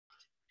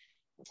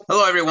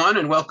Hello, everyone,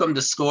 and welcome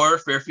to SCORE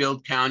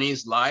Fairfield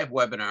County's live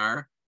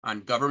webinar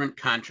on government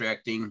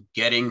contracting,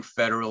 getting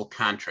federal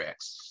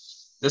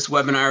contracts. This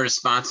webinar is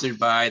sponsored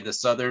by the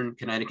Southern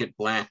Connecticut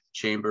Black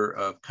Chamber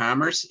of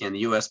Commerce and the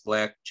U.S.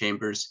 Black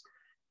Chambers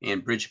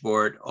and Bridge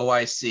Board,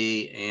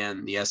 OIC,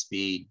 and the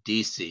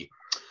SBDC.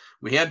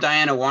 We have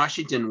Diana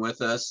Washington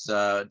with us.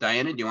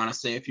 Diana, do you want to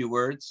say a few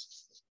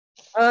words?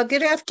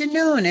 Good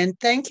afternoon, and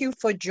thank you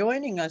for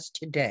joining us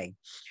today.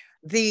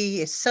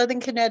 The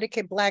Southern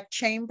Connecticut Black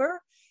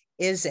Chamber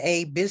is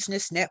a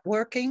business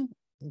networking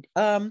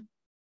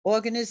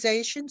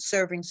organization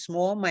serving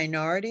small,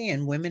 minority,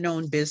 and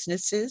women-owned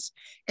businesses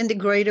in the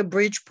greater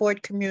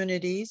Bridgeport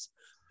communities,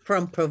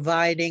 from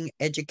providing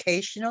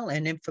educational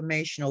and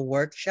informational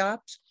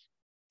workshops.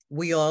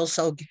 We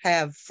also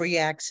have free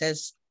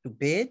access to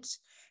bids,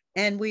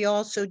 and we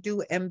also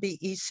do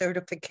MBE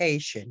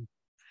certification.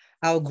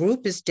 Our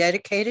group is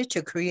dedicated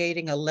to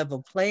creating a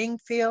level playing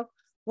field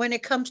when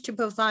it comes to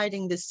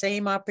providing the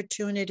same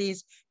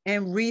opportunities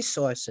and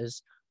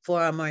resources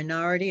for our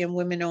minority and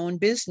women-owned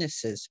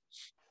businesses.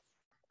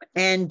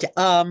 And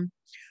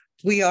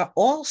we are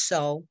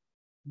also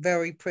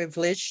very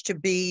privileged to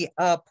be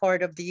a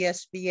part of the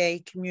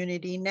SBA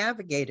Community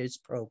Navigators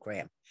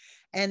Program.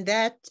 And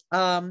that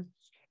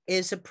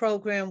is a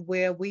program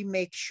where we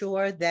make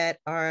sure that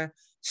our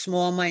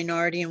small,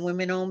 minority, and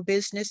women-owned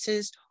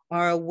businesses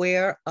are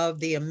aware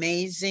of the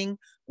amazing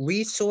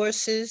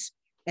resources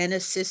and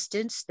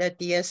assistance that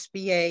the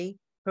SBA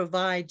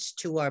provides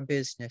to our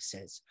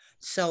businesses.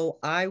 So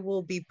I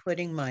will be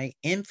putting my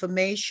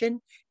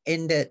information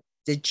in the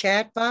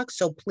chat box,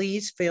 so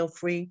please feel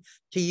free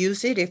to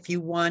use it if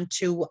you want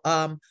to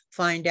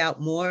find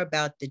out more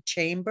about the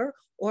chamber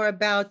or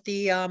about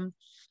the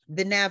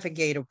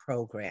Navigator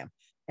program.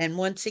 And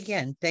once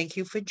again, thank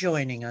you for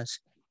joining us.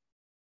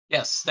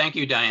 Yes, thank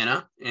you,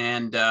 Diana.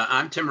 And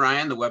I'm Tim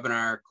Ryan, the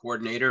webinar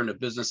coordinator and a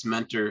business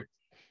mentor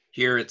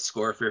here at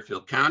SCORE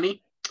Fairfield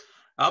County.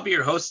 I'll be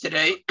your host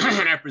today,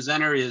 and our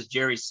presenter is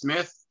Jerry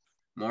Smith.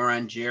 More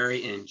on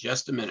Jerry in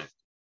just a minute.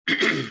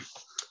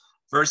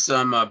 First,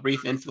 some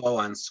brief info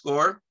on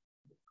SCORE.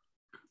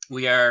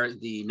 We are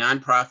the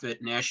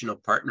nonprofit national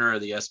partner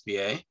of the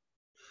SBA.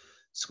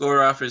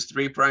 SCORE offers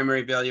 3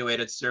 primary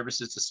value-added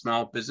services to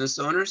small business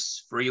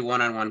owners: free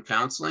one-on-one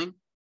counseling,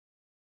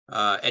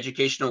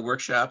 educational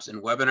workshops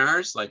and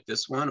webinars like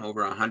this one,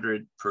 over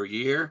 100 per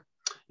year.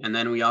 And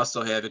then we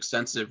also have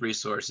extensive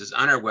resources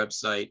on our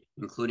website,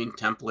 including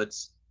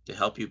templates to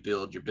help you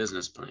build your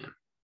business plan.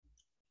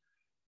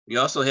 We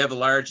also have a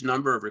large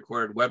number of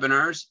recorded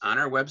webinars on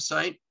our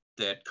website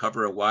that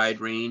cover a wide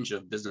range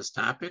of business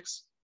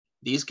topics.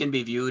 These can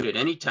be viewed at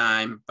any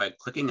time by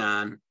clicking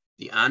on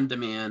the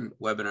on-demand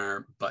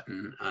webinar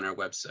button on our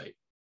website.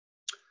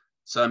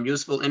 Some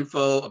useful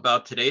info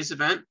about today's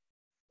event.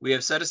 We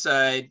have set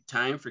aside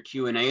time for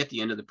Q&A at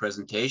the end of the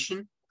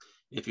presentation.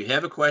 If you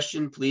have a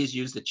question, please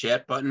use the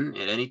chat button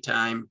at any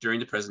time during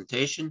the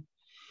presentation.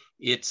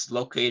 It's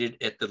located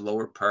at the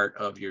lower part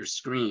of your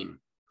screen.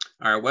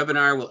 Our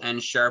webinar will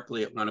end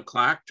sharply at 1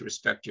 o'clock to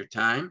respect your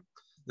time.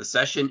 The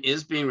session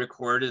is being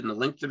recorded, and the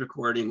link to the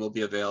recording will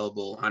be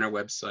available on our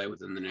website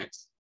within the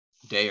next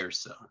day or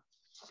so.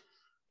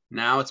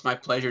 Now it's my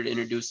pleasure to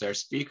introduce our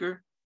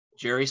speaker.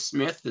 Jerry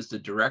Smith is the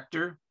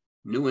Director,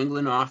 New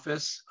England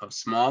Office of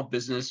Small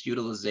Business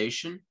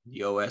Utilization,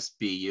 the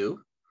OSBU.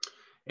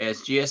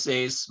 As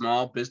GSA's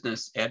small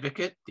business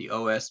advocate, the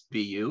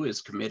OSBU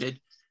is committed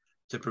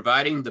to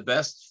providing the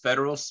best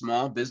federal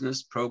small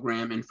business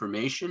program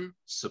information,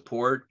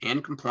 support,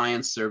 and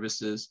compliance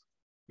services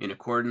in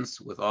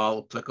accordance with all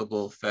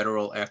applicable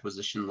federal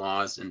acquisition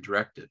laws and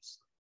directives.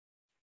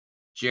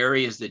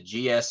 Jerry is the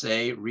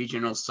GSA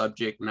Regional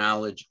Subject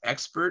Knowledge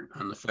Expert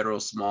on the federal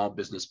small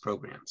business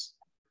programs.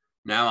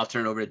 Now I'll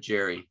turn it over to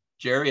Jerry.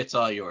 Jerry, it's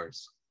all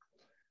yours.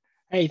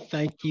 Hey,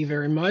 thank you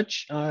very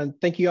much.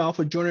 Thank you all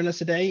for joining us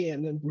today,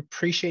 and we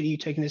appreciate you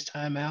taking this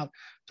time out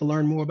to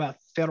learn more about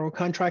federal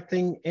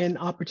contracting and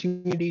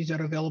opportunities that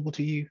are available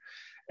to you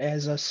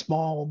as a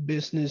small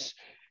business.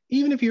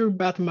 Even if you're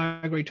about to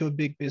migrate to a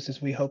big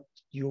business, we hope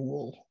you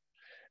will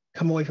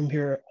come away from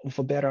here with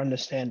a better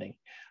understanding.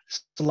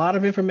 It's a lot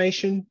of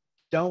information.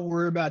 Don't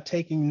worry about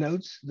taking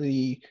notes.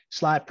 The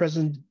slide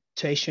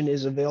presentation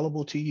is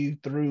available to you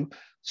through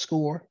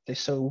SCORE,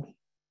 so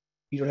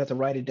you don't have to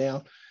write it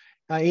down.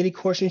 Any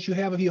questions you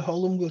have, if you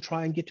hold them, we'll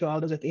try and get to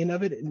all those at the end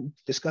of it and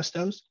discuss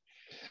those.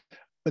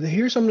 But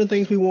here's some of the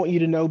things we want you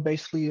to know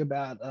basically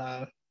about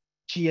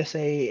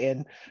GSA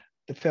and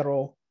the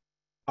federal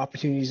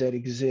opportunities that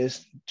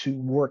exist to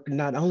work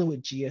not only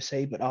with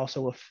GSA, but also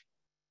with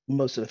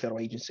most of the federal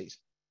agencies.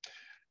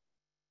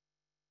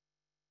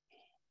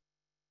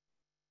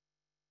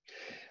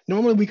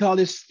 Normally we call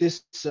this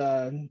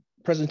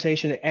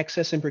presentation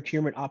Access and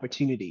Procurement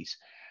Opportunities.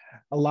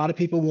 A lot of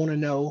people want to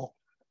know,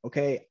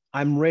 okay,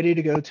 I'm ready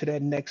to go to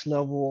that next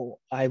level.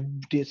 I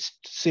did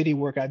city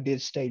work, I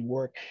did state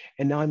work,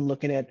 and now I'm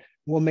looking at,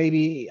 well,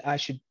 maybe I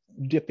should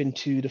dip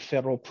into the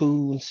federal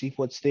pool and see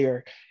what's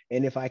there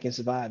and if I can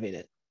survive in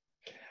it.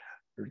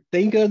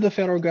 Think of the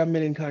federal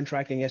government in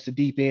contracting as the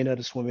deep end of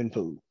the swimming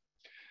pool.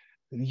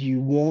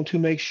 You want to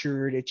make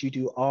sure that you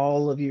do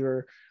all of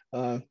your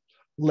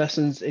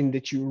lessons and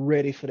that you're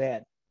ready for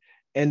that.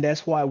 And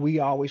that's why we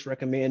always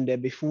recommend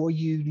that before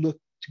you look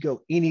to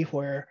go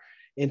anywhere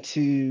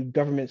into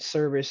government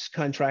service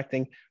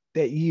contracting,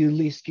 that you at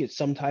least get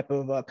some type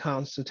of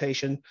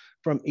consultation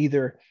from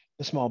either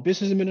the Small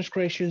Business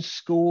Administration,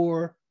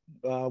 SCORE,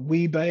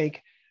 WeBank,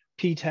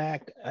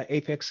 PTAC,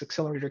 Apex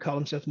Accelerator call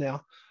themselves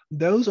now.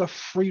 Those are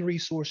free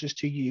resources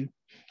to you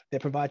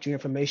that provide you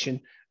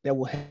information that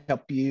will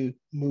help you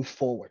move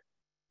forward.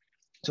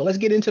 So let's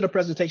get into the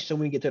presentation so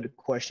we can get to the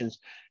questions.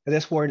 And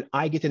that's where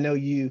I get to know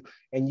you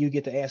and you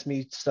get to ask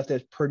me stuff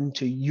that's pertinent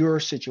to your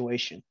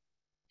situation.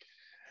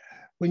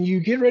 When you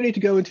get ready to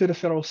go into the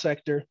federal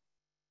sector,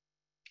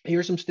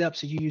 here's some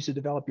steps that you use to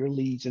develop your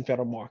leads in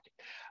federal market.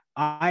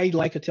 I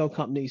like to tell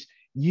companies,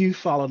 you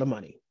follow the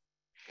money.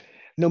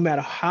 No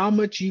matter how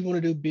much you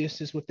want to do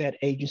business with that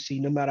agency,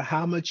 no matter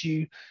how much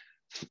you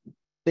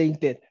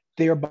think that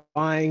they're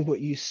buying what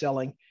you're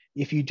selling,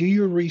 if you do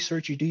your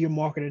research, you do your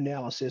market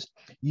analysis,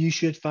 you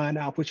should find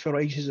out which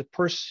federal agencies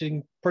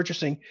are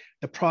purchasing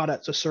the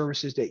products or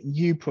services that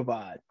you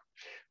provide.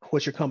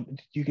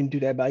 You can do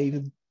that by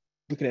even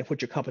looking at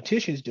what your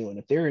competition is doing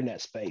if they're in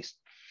that space.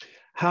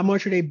 How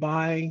much are they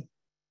buying?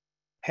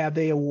 Have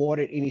they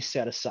awarded any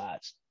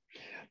set-asides?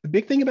 The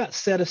big thing about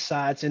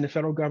set-asides in the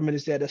federal government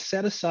is that a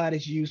set-aside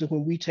is usually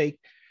when we take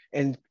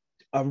an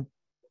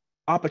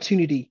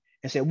opportunity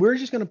and say, we're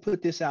just going to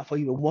put this out for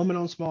you, a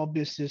woman-owned small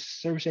business,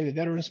 service-area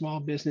veteran small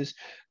business,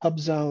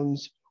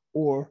 HUBZones,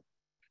 or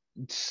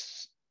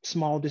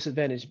small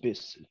disadvantaged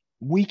businesses.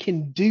 We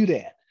can do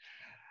that,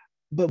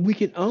 but we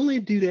can only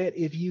do that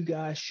if you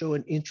guys show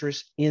an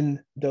interest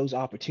in those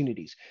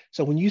opportunities.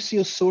 So when you see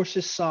a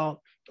sources sought,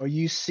 or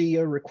you see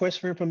a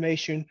request for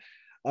information,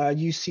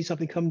 you see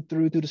something come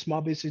through the Small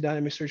Business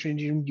Dynamic Search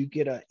Engine, you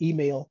get an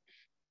email.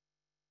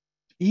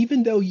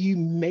 Even though you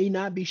may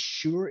not be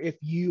sure if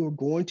you are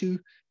going to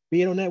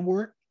bid on that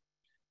work,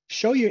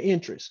 show your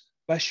interest.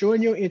 By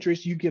showing your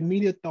interest, you give me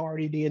the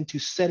authority then to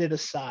set it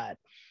aside.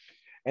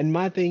 And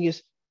my thing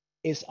is,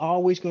 it's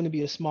always going to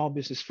be a small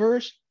business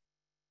first,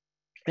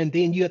 and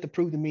then you have to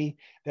prove to me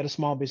that a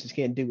small business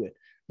can't do it.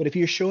 But if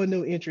you're showing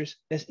no interest,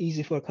 that's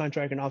easy for a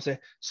contractor. And I'll say,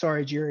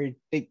 sorry, Jerry,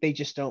 they're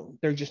just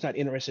not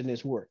interested in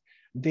this work.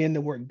 Then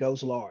the work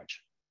goes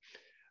large.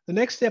 The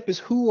next step is,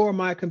 who are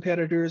my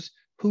competitors?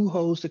 Who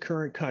holds the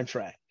current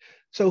contract?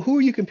 So who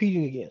are you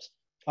competing against?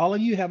 All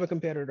of you have a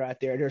competitor out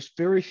there. There's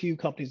very few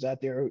companies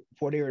out there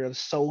for they're the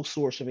sole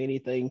source of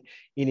anything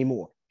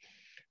anymore.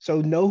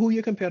 So know who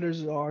your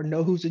competitors are,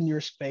 know who's in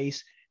your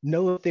space,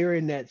 know if they're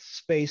in that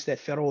space, that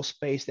federal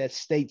space, that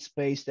state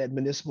space, that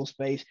municipal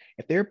space.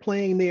 If they're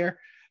playing there,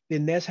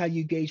 then that's how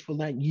you gauge for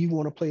that you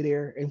want to play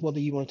there and whether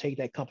you want to take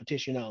that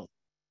competition on.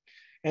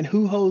 And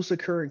who holds the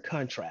current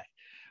contract?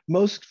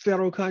 Most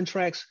federal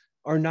contracts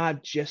are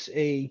not just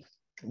a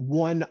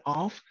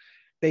one-off.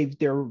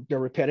 They're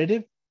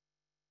repetitive.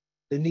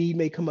 The need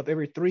may come up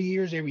every 3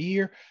 years, every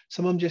year.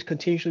 Some of them just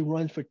continuously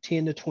run for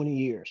 10 to 20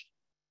 years.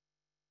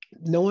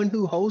 Knowing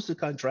who holds the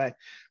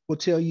contract will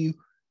tell you,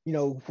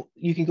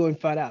 you can go and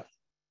find out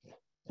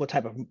what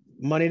type of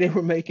money they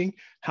were making,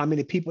 how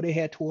many people they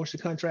had towards the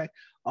contract.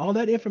 All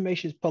that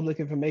information is public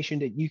information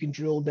that you can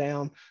drill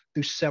down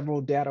through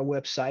several data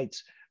websites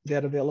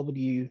that are available to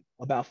you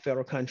about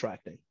federal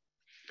contracting.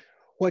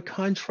 What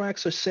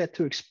contracts are set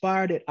to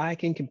expire that I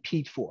can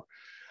compete for?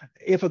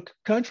 If a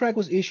contract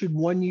was issued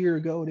 1 year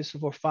ago, and this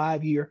is for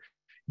 5 year,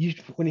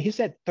 when it hits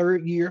that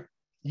 3rd year,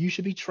 you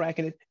should be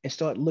tracking it and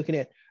start looking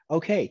at,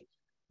 okay,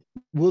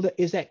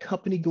 is that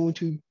company going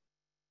to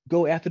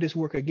go after this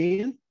work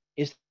again?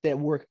 Is that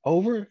work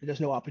over?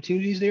 There's no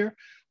opportunities there,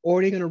 or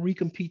are they going to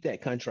recompete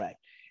that contract?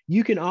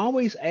 You can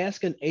always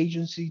ask an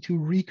agency to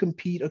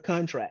recompete a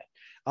contract,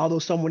 although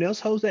someone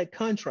else holds that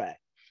contract.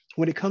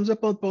 When it comes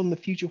up on the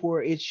future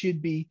where it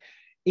should be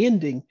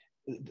ending,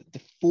 the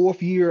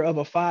 4th year of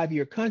a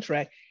 5-year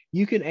contract,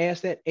 you can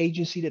ask that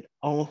agency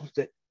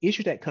that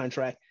issued that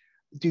contract,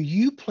 do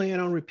you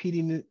plan on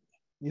repeating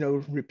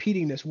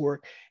this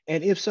work?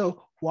 And if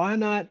so, why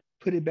not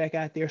put it back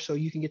out there so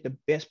you can get the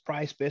best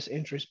price, best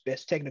interest,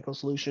 best technical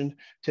solution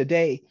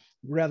today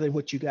rather than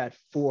what you got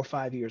 4 or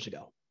 5 years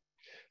ago?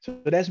 So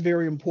that's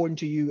very important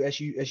to you as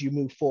you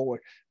move forward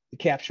to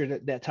capture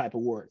that type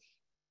of work.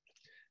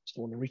 Just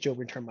want to reach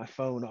over and turn my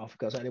phone off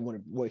because I didn't want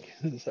to wake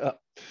this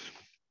up.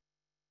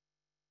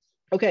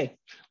 Okay,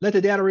 let the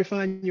data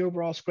refine your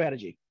overall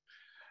strategy.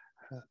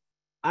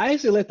 I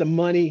say let the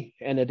money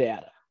and the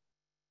data.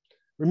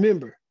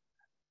 Remember,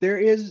 there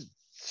is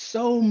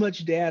so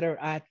much data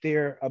out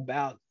there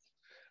about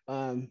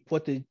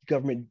what the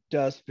government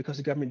does because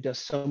the government does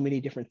so many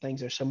different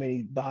things. There's so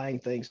many buying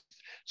things.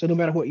 So no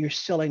matter what you're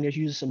selling, there's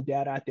usually some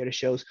data out there that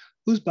shows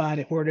who's buying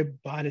it, where they're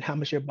buying it, how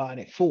much they're buying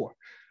it for.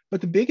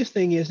 But the biggest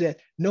thing is that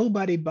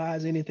nobody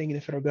buys anything in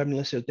the federal government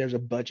unless there's a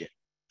budget,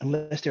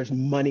 unless there's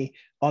money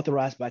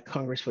authorized by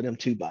Congress for them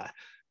to buy.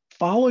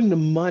 Following the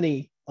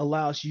money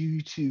allows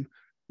you to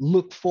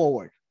look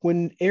forward.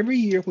 when every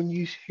year when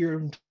you hear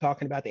them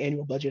talking about the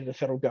annual budget of the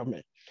federal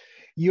government,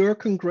 your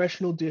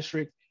congressional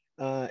district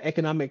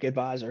economic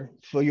advisor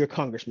for your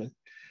congressman,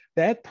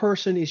 that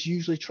person is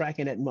usually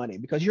tracking that money,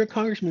 because your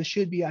congressman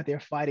should be out there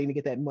fighting to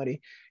get that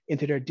money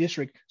into their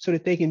district so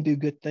that they can do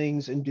good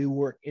things and do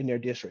work in their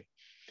district.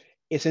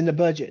 It's in the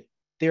budget.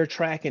 They're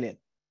tracking it.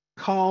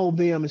 Call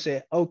them and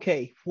say,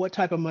 okay, what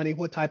type of money,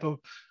 what type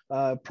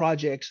of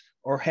projects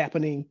are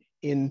happening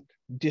in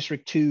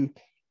District 2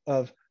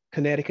 of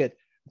Connecticut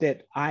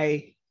that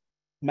I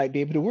might be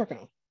able to work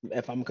on?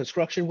 If I'm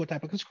construction, what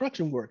type of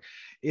construction work?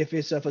 If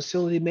it's a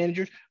facility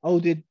manager, oh,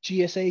 did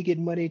GSA get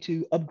money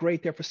to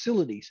upgrade their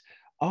facilities?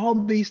 All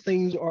these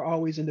things are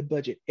always in the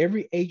budget.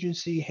 Every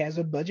agency has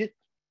a budget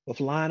with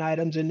line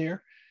items in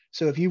there.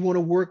 So if you want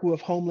to work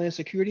with Homeland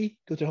Security,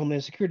 go to the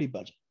Homeland Security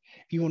budget.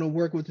 If you want to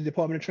work with the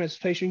Department of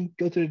Transportation,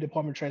 go to the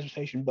Department of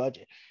Transportation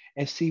budget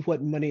and see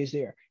what money is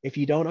there. If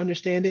you don't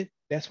understand it,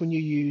 that's when you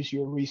use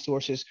your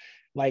resources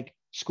like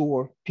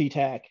SCORE,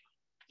 PTAC,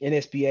 and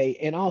SBA,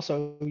 and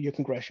also your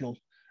congressional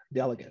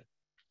delegate.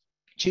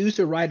 Choose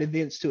the right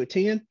events to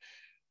attend.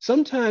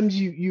 Sometimes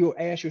you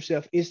ask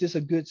yourself, is this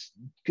a good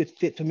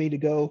fit for me to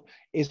go?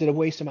 Is it a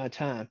waste of my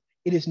time?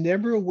 It is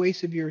never a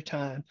waste of your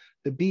time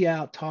to be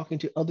out talking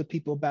to other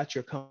people about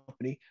your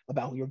company,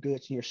 about your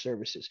goods and your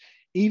services.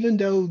 Even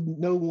though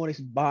no one is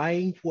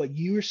buying what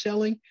you are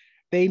selling,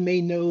 they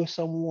may know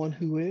someone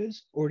who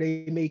is, or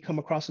they may come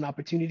across an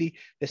opportunity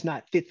that's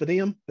not fit for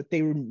them, but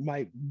they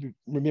might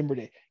remember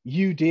that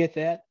you did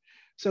that.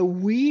 So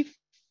we've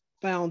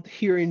found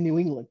here in New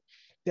England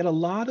that a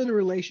lot of the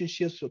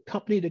relationships with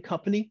company to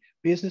company,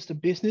 business to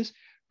business,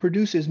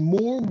 produces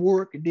more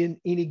work than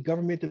any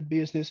government to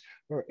business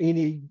or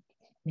any,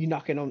 you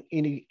knocking on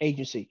any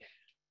agency.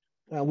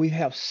 We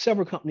have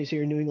several companies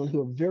here in New England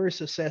who are very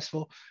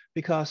successful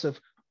because of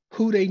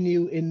who they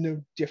knew in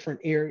the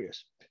different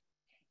areas.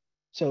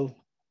 So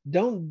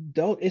don't,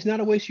 it's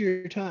not a waste of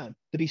your time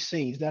to be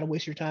seen. It's not a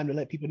waste of your time to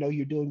let people know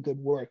you're doing good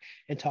work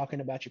and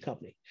talking about your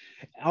company.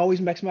 Always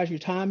maximize your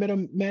time at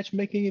a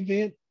matchmaking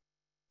event.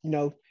 You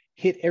know,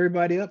 hit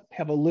everybody up,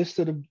 have a list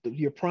of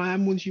your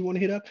prime ones you want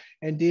to hit up,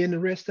 and then the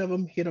rest of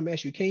them, hit them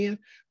as you can,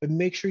 but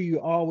make sure you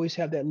always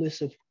have that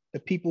list of the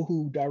people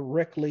who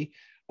directly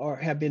or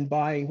have been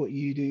buying what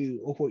you do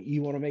or what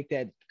you want to make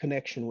that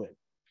connection with.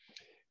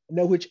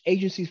 Know which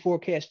agencies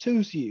forecast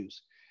tools to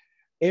use.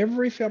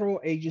 Every federal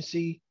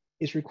agency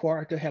is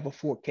required to have a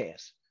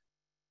forecast.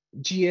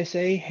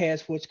 GSA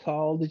has what's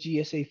called the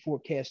GSA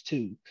Forecast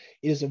Tool.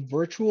 It is a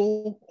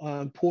virtual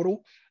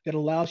portal that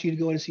allows you to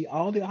go in and see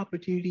all the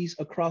opportunities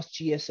across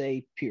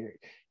GSA, period.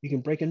 You can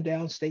break them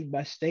down state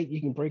by state.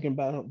 You can break them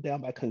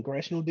down by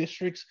congressional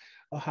districts,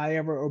 or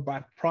however, or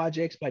by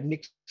projects, by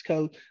NICS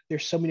code.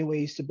 There's so many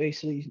ways to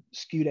basically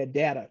skew that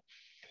data.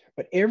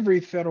 But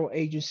every federal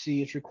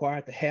agency is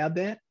required to have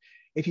that.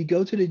 If you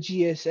go to the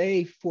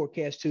GSA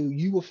Forecast Tool,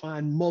 you will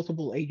find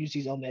multiple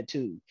agencies on that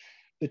tool.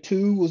 The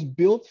tool was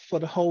built for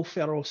the whole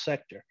federal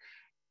sector,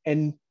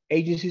 and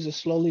agencies are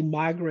slowly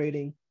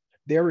migrating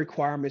their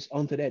requirements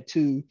onto that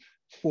tool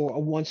for a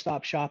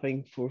one-stop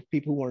shopping for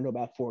people who want to know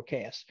about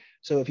forecasts.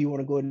 So if you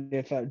want to go in,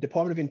 if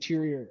Department of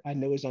Interior, I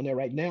know is on there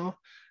right now,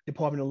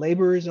 Department of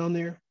Labor is on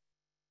there.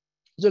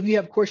 So if you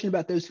have a question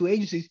about those two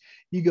agencies,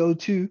 you go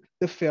to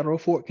the Federal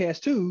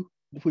Forecast Tool,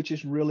 which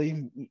is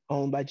really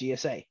owned by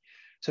GSA.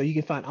 So you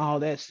can find all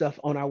that stuff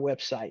on our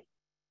website.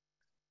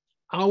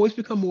 Always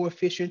become more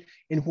efficient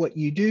in what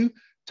you do,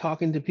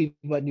 talking to people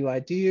about new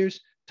ideas,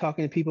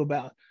 talking to people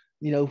about,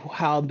 you know,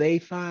 how they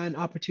find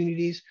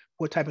opportunities,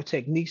 what type of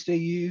techniques they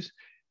use.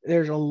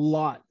 There's a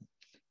lot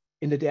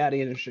in the data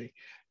industry.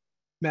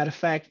 Matter of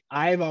fact,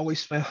 I've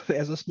always found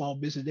as a small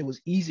business, it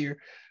was easier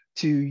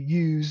to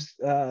use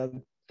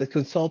the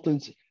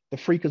consultants, the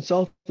free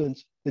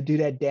consultants to do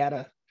that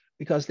data,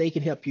 because they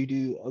can help you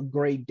do a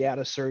great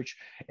data search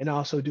and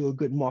also do a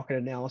good market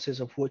analysis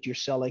of what you're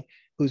selling,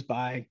 who's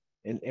buying,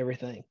 and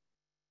everything.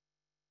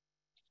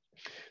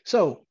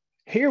 So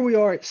here we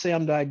are at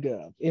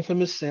SAM.gov,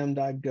 infamous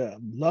SAM.gov.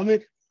 Love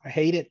it, I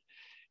hate it.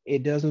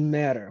 It doesn't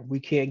matter.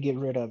 We can't get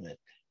rid of it.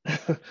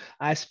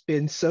 I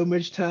spend so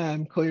much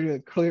time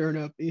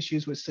clearing up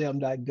issues with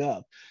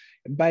SAM.gov.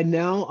 By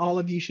now, all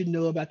of you should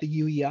know about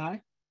the UEI.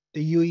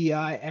 The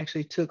UEI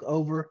actually took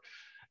over,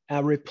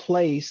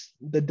 replaced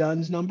the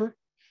DUNS number.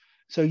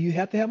 So you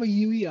have to have a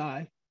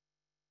UEI,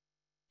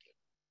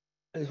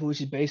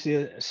 which is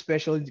basically a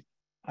special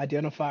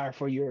identifier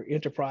for your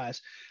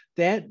enterprise.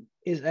 That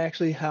is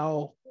actually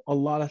how a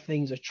lot of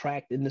things are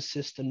tracked in the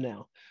system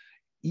now.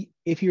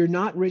 If you're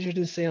not registered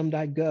in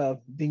SAM.gov,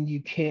 then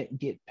you can't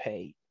get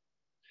paid.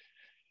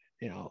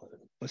 You know,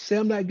 but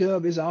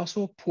SAM.gov is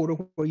also a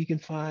portal where you can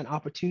find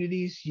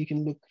opportunities. You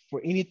can look for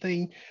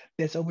anything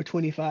that's over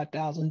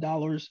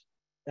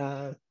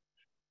 $25,000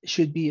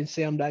 should be in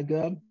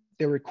SAM.gov.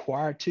 They're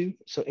required to.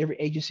 So every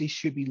agency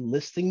should be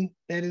listing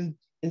that in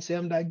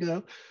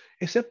SAM.gov,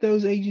 except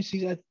those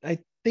agencies. I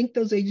think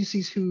those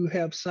agencies who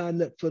have signed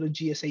up for the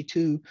GSA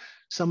 2,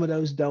 some of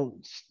those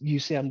don't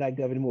use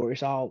SAM.gov anymore.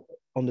 It's all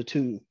on the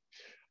 2.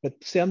 But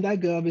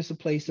SAM.gov is a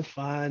place to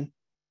find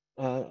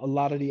a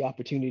lot of the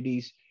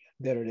opportunities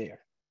that are there.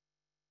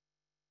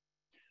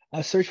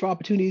 Search for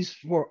opportunities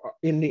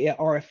in the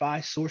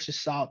RFI, sources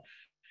sought,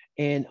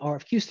 and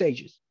RFQ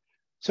stages.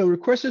 So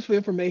requests for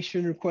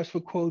information, requests for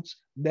quotes,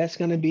 that's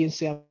going to be in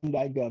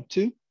SAM.gov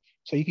too.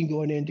 So you can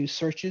go in there and do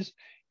searches.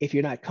 If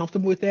you're not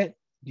comfortable with that,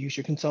 use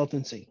your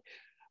consultancy.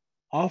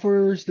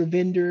 Offers the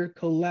vendor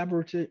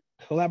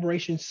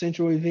collaboration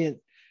central event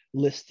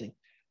listing.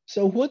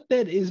 So what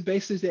that is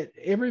basically is that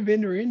every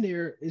vendor in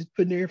there is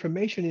putting their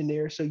information in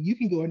there. So you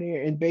can go in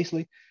there and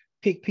basically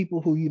pick people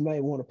who you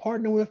might want to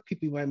partner with,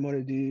 people you might want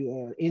to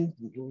do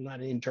not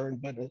an intern,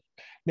 but a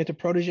mentor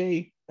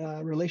protege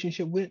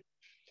relationship with,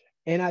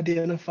 and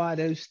identify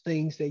those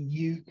things that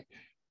you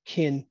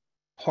can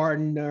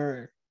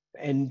partner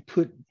and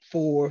put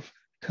forth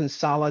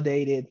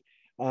consolidated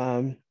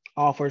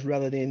offers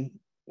rather than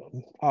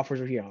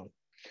offers of your own.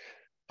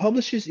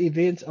 Publishes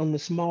events on the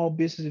small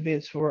business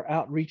events for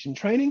outreach and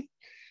training.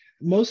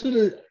 Most of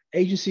the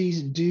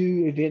agencies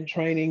do event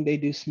training. They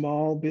do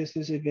small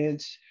business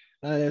events.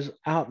 There's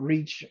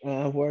outreach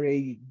where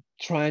they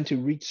trying to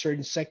reach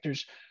certain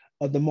sectors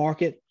of the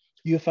market.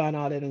 You'll find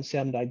all that on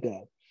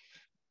SAM.gov.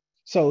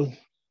 So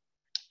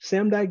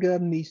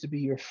SAM.gov needs to be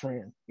your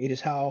friend. It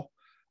is how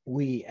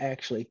we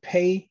actually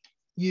pay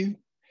you.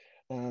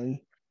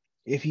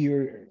 If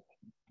you're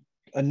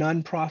a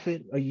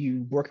nonprofit or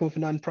you working with a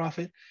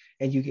nonprofit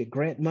and you get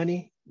grant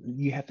money,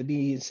 you have to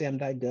be in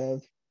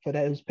SAM.gov for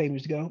those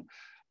payments to go.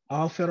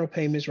 All federal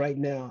payments right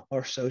now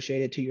are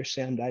associated to your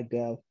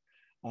SAM.gov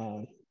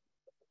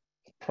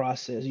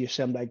process, your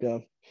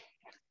SAM.gov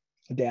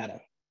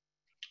data.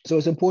 So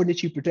it's important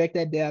that you protect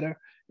that data.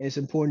 And it's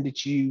important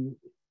that you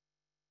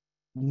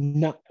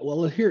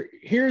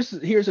here's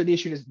an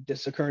issue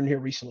that's occurring here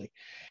recently.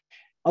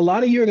 A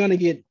lot of you are going to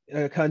get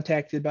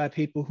contacted by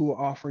people who are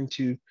offering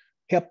to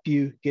help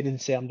you get in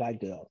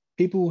SAM.gov,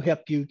 people who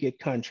help you get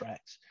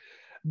contracts.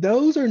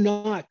 Those are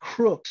not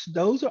crooks.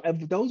 Those are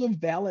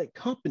valid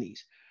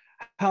companies.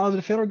 However,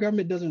 the federal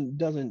government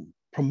doesn't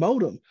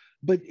promote them,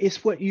 but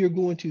it's what you're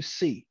going to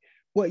see.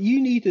 What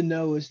you need to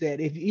know is that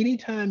if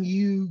anytime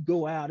you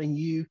go out and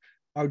you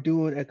are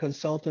doing a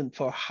consultant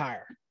for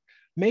hire,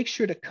 make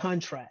sure the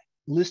contract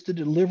lists the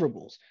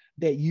deliverables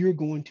that you're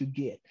going to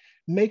get.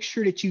 Make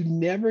sure that you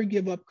never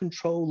give up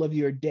control of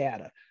your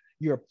data,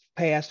 your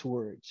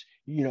passwords.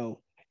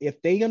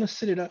 If they're going to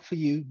set it up for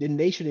you, then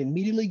they should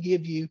immediately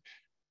give you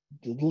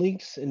the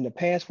links and the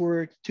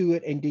password to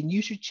it. And then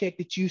you should check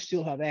that you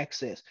still have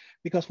access,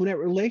 because when that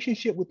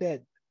relationship with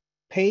that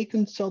paid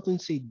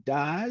consultancy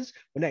dies,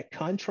 when that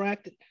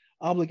contract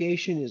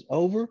obligation is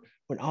over,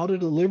 when all the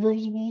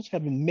deliverables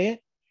have been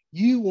met,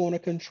 you want to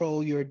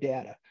control your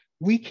data.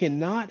 We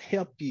cannot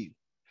help you.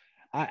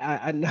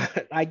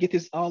 I get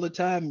this all the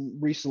time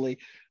recently.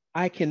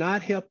 I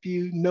cannot help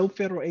you. No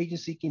federal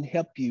agency can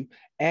help you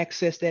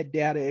access that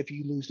data if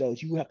you lose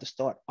those. You have to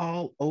start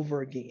all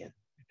over again.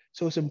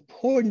 So it's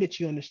important that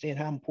you understand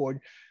how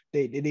important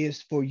that it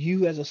is for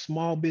you as a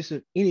small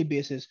business, any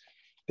business,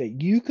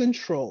 that you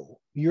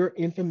control your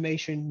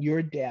information,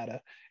 your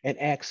data,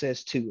 and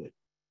access to it.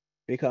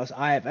 Because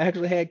I have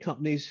actually had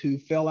companies who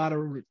fell out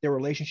of their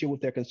relationship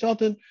with their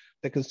consultant.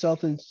 The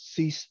consultant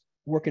ceased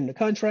working the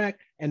contract,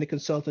 and the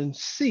consultant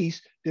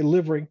ceased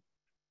delivering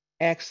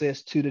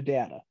access to the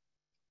data.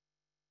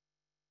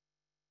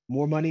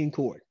 More money in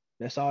court.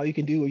 That's all you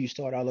can do, or you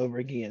start all over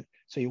again.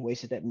 So you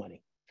wasted that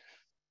money.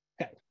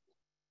 Okay.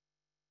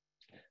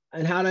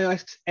 And how to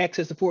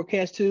access the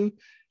forecast tool.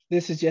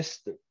 This is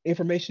just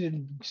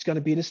information that's going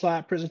to be in the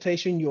slide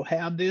presentation. You'll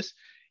have this.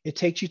 It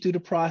takes you through the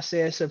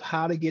process of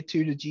how to get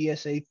to the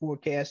GSA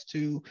forecast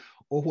tool,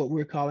 or what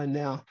we're calling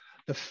now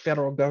the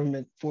federal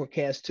government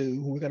forecast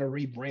tool. We're going to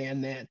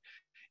rebrand that.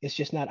 It's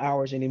just not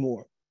ours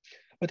anymore.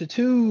 But the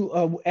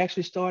tool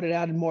actually started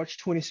out in March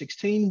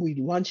 2016. We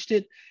launched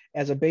it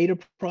as a beta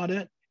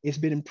product. It's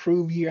been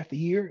improved year after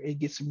year. It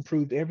gets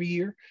improved every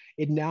year.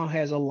 It now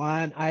has a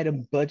line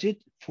item budget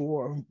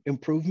for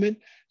improvement.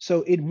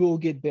 So it will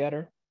get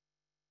better.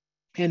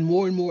 And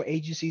more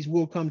agencies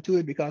will come to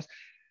it, because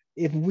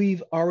if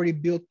we've already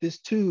built this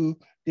tool,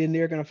 then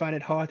they're going to find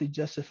it hard to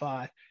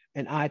justify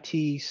an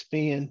IT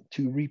spend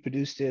to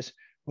reproduce this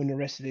when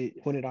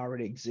it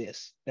already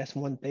exists. That's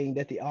one thing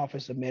that the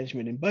Office of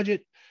Management and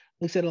Budget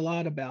looks at a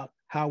lot, about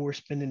how we're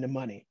spending the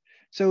money.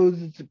 So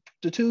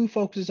the tool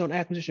focuses on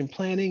acquisition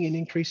planning and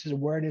increases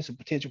awareness of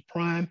potential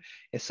prime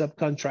and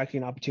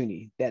subcontracting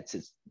opportunity. That's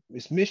its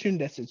mission,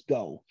 that's its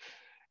goal.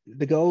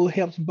 The goal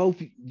helps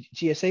both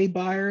GSA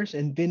buyers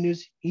and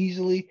vendors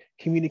easily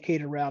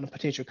communicate around a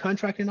potential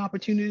contracting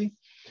opportunity.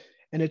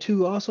 And the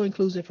tool also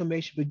includes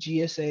information for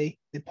GSA,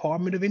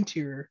 Department of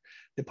Interior,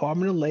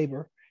 Department of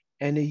Labor,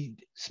 and the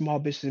Small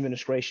Business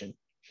Administration.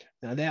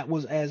 Now that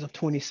was as of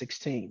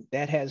 2016.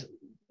 That has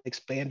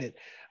expanded.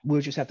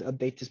 We'll just have to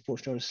update this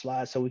portion on the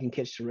slide so we can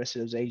catch the rest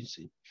of those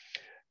agencies.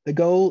 The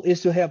goal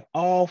is to have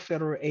all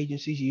federal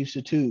agencies use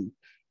the tool.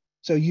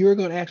 So you're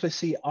going to actually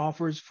see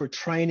offers for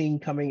training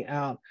coming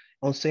out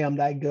on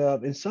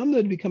SAM.gov, and some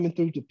that will be coming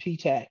through to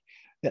PTAC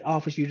that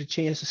offers you the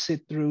chance to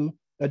sit through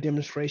a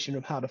demonstration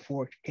of how the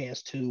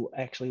forecast tool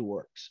actually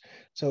works.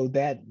 So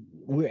that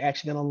we're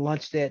actually going to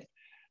launch that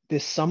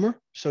this summer.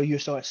 So you'll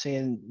start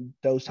seeing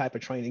those type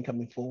of training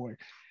coming forward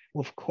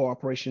with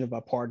cooperation of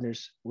our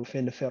partners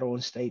within the federal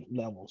and state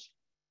levels.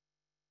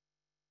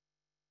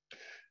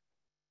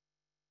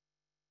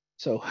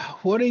 So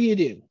what do you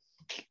do?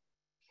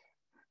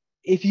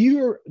 If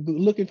you're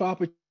looking for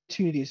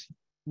opportunities,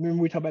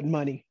 remember we talked about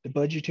money, the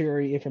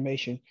budgetary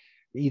information,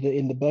 either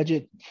in the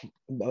budget,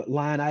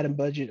 line item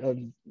budget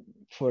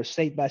for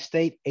state by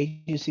state,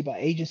 agency by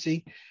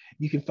agency,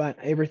 you can find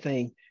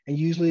everything. And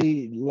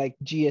usually like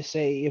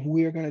GSA, if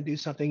we're going to do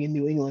something in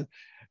New England,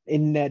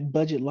 in that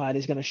budget line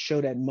is going to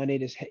show that money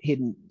that's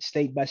hidden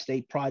state by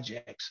state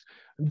projects.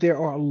 There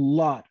are a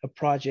lot of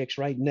projects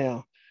right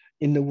now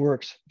in the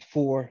works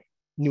for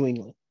New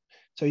England.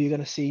 So you're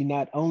going to see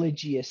not only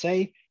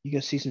GSA, you're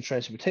going to see some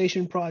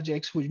transportation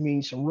projects, which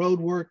means some road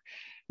work.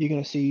 You're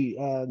going to see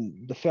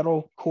the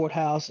federal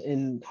courthouse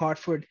in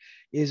Hartford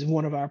is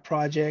one of our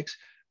projects,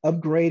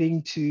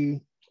 upgrading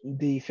to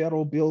the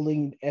federal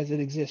building as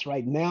it exists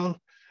right now.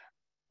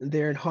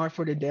 There in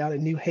Hartford and down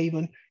in New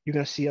Haven, you're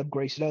going to see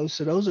upgrades to those.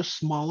 So those are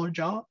smaller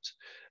jobs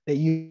that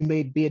you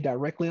may bid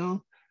directly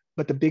on,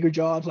 but the bigger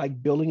jobs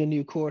like building a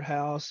new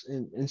courthouse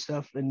and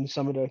stuff, and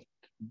some of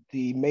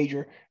the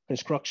major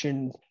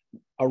construction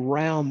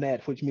around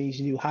that, which means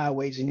new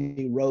highways and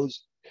new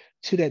roads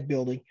to that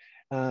building,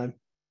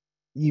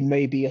 you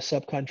may be a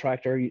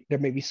subcontractor. There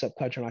may be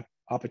subcontract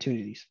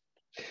opportunities.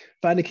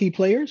 Find the key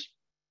players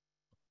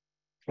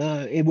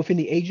within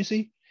the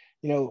agency.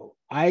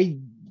 I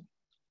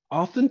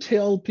often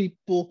tell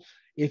people,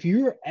 if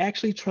you're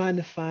actually trying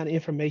to find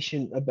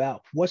information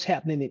about what's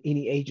happening in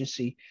any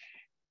agency,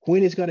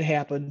 when it's going to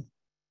happen,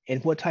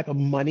 and what type of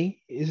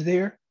money is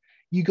there,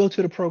 you go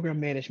to the program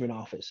management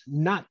office,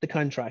 not the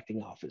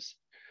contracting office.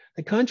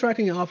 The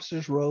contracting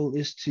officer's role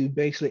is to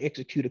basically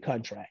execute a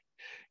contract.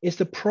 It's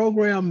the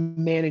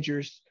program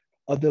managers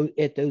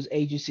at those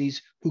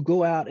agencies who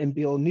go out and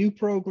build new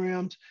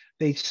programs.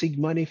 They seek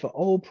money for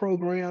old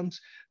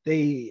programs.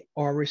 They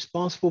are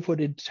responsible for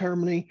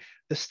determining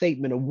the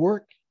statement of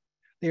work.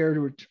 They're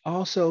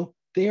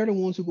the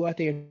ones who go out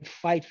there and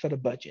fight for the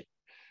budget.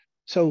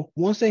 So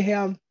once they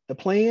have the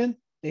plan,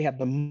 they have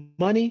the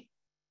money,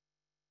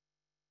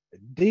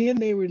 then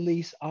they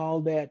release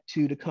all that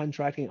to the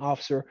contracting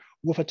officer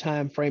with a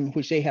time frame in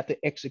which they have to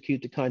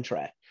execute the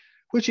contract,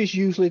 which is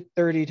usually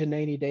 30 to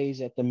 90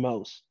 days at the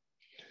most.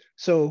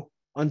 So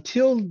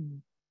until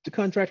the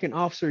contracting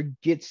officer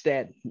gets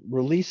that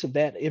release of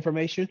that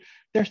information,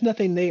 there's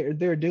nothing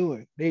they're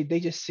doing. They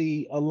just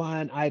see a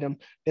line item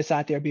that's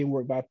out there being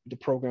worked by the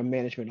program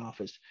management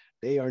office.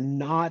 They are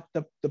not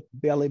the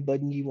belly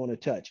button you want to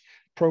touch.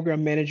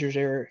 Program managers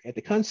are at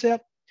the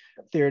concept.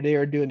 They're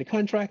there doing the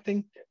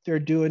contracting. They're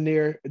doing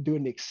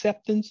the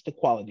acceptance, the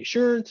quality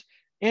assurance,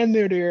 and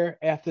they're there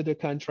after the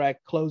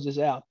contract closes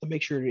out to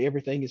make sure that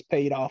everything is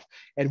paid off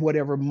and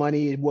whatever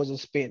money it wasn't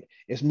spent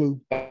is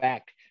moved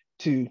back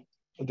to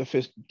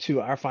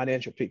our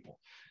financial people.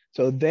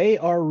 So they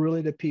are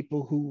really the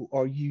people who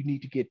you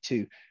need to get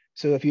to.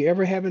 So if you're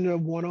ever having a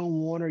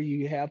one-on-one or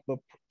you have a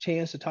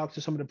chance to talk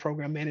to some of the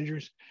program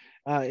managers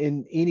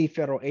in any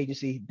federal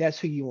agency, that's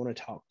who you want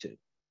to talk to,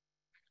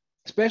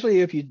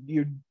 especially if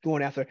you're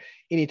going after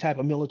any type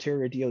of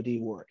military or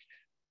DoD work.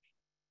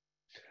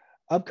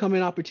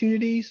 Upcoming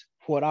opportunities,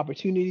 what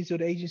opportunities do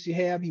the agency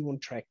have? You want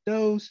to track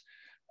those.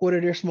 What are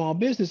their small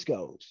business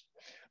goals?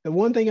 The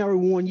one thing I would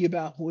warn you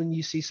about when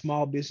you see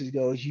small business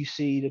goals, you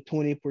see the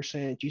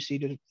 20%, you see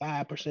the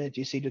 5%,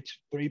 you see the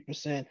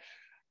 3%.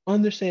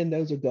 Understand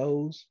those are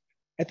goals.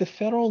 At the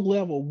federal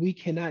level, we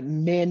cannot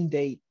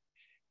mandate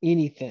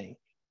anything.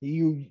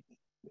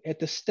 At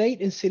the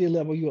state and city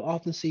level, you'll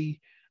often see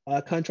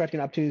contracting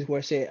opportunities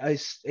where say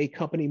a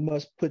company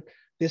must put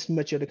this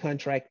much of the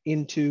contract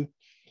into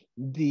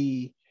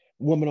the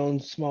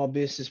woman-owned small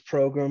business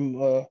program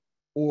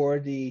or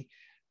the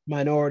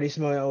minority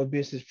small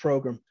business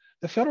program.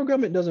 The federal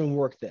government doesn't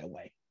work that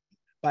way.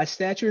 By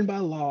statute and by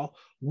law,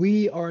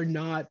 we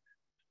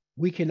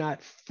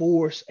cannot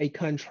force a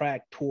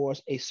contract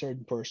towards a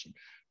certain person.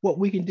 What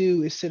we can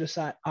do is set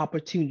aside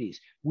opportunities.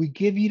 We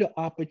give you the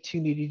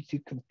opportunity to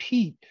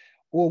compete,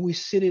 or we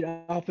set it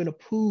off in a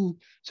pool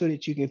so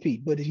that you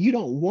compete. But if you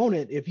don't want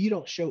it, if you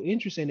don't show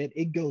interest in it,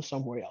 it goes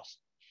somewhere else.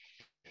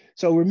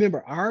 So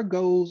remember, our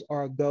goals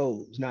are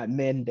goals, not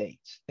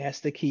mandates.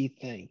 That's the key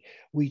thing.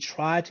 We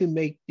try to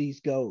make these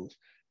goals.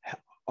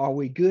 Are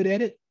we good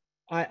at it?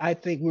 I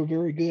think we're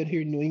very good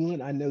here in New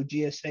England. I know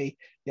GSA,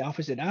 the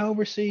office that I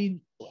oversee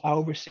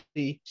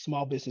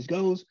small business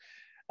goals.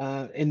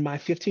 In my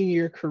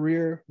 15-year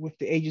career with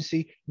the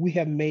agency, we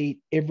have made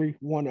every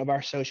one of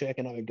our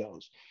socio-economic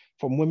goals,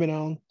 from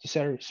women-owned to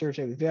serve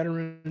every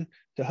veteran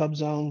to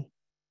HUBZone.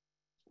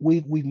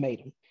 We've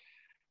made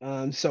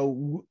them.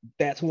 So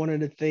that's one of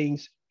the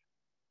things.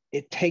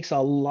 It takes a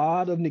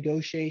lot of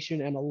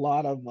negotiation and a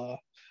lot of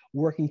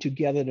working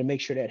together to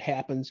make sure that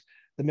happens,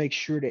 to make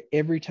sure that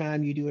every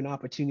time you do an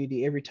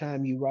opportunity, every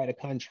time you write a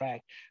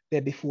contract,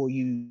 that before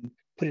you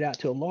put it out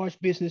to a large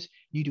business,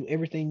 you do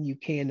everything you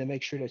can to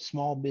make sure that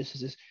small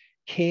businesses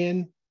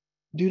can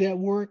do that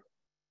work,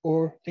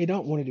 or they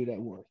don't want to do that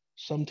work.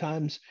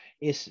 Sometimes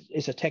it's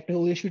a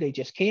technical issue, they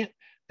just can't.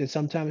 Then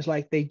sometimes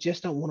like they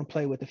just don't want to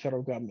play with the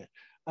federal government.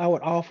 I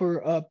would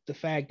offer up the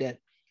fact that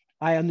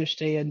I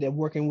understand that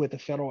working with the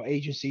federal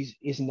agencies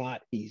is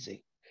not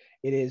easy.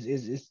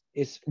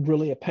 It's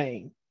really a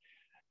pain.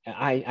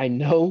 I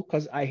know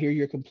because I hear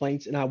your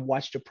complaints and I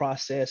watched the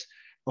process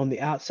on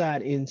the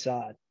outside,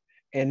 inside.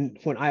 And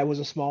when I was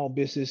a small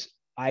business,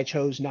 I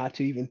chose not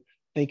to even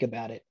think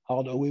about it.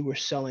 Although we were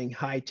selling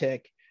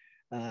high-tech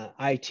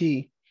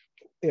IT,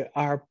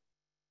 our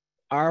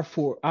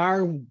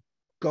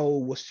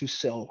goal was to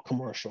sell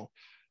commercial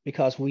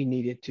because we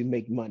needed to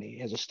make money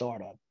as a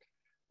startup.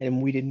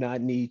 And we did not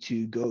need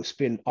to go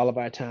spend all of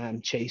our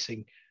time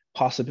chasing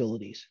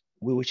possibilities.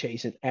 We were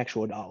chasing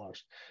actual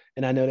dollars.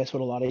 And I know that's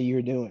what a lot of you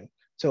are doing.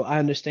 So I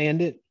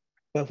understand it.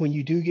 But when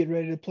you do get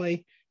ready to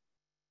play,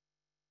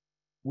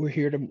 we're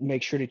here to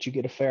make sure that you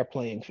get a fair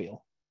playing field.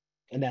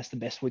 And that's the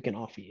best we can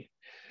offer you.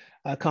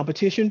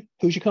 Competition,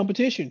 who's your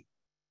competition?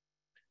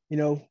 You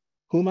know,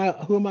 who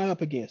am I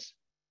up against?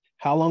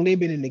 How long they've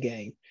been in the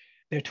game?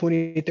 They're a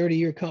 20,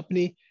 30-year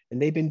company,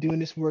 and they've been doing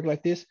this work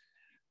like this.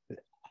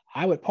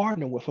 I would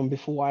partner with them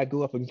before I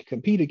go up and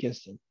compete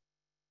against them.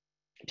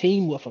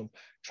 Team with them,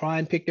 try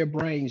and pick their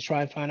brains,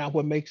 try and find out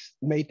what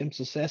made them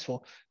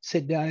successful.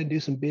 Sit down and do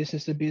some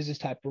business to business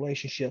type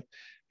relationship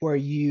where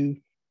you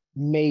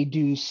may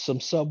do some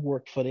sub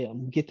work for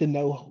them, get to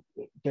know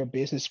their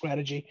business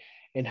strategy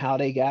and how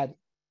they got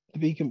to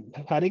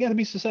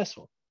be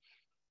successful.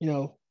 You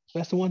know,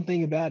 that's the one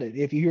thing about it.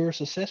 If you're a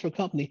successful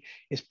company,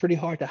 it's pretty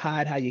hard to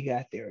hide how you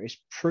got there. It's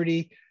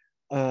pretty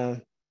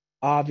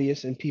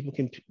obvious, and people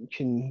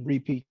can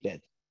repeat that.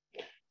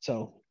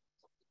 So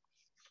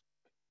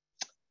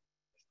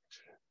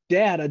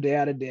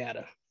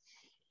data.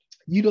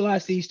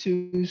 Utilize these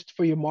tools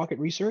for your market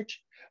research.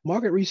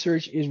 Market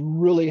research is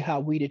really how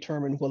we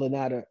determine whether or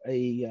not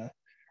a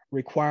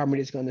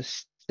requirement is going to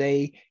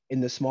stay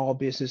in the small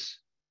business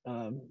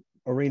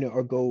arena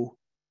or go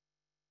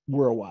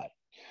worldwide.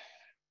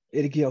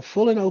 It'll get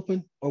full and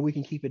open, or we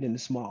can keep it in the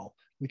small.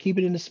 We keep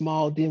it in the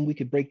small, then we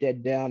could break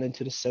that down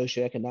into the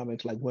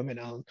socio-economics, like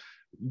women-owned,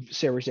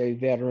 Series A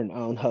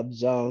veteran-owned,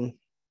 HUBZone.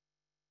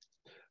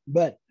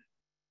 But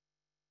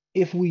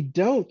if we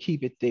don't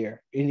keep it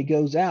there and it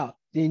goes out,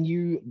 then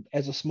you,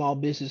 as a small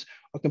business,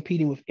 are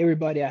competing with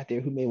everybody out there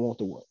who may want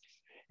to work.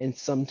 And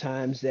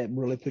sometimes that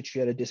really puts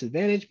you at a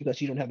disadvantage because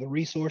you don't have the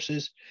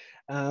resources.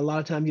 A lot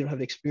of times you don't have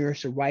the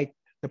experience to write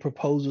the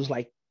proposals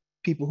like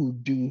people who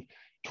do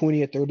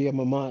 20 or 30 of them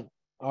a month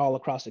all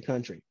across the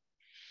country.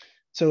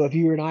 So if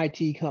you're an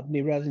IT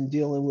company, rather than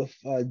dealing with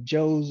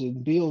Joe's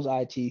and Bill's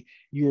IT,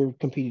 you're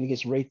competing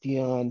against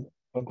Raytheon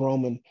or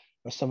Grumman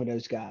or some of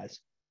those guys.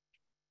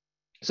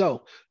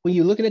 So when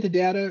you're looking at the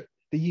data,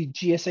 the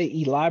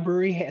GSA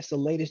library has the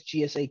latest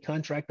GSA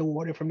contract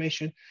award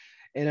information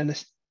and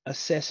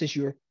assesses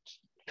your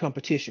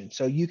competition.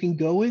 So you can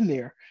go in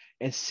there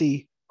and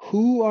see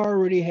who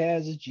already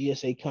has a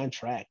GSA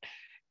contract.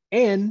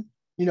 And,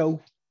 you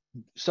know,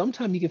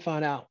 sometimes you can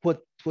find out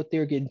what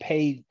they're getting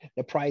paid,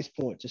 the price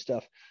points and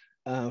stuff.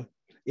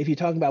 If you're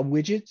talking about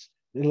widgets,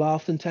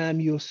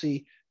 oftentimes you'll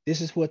see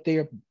this is what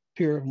their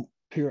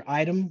per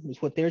item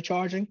is what they're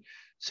charging.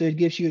 So it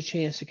gives you a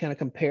chance to kind of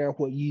compare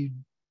what you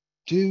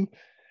do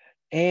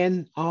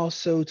and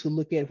also to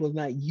look at whether or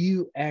not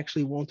you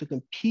actually want to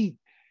compete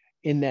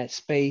in that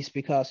space,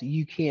 because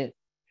you can't,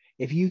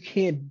 if you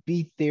can't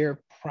beat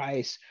their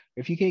price,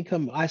 if you can't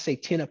come, I say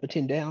 10 up or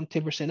 10 down,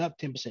 10% up,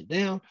 10%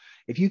 down.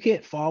 If you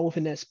can't fall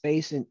within that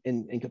space and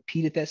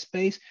compete at that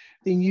space,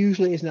 then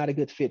usually it's not a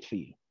good fit for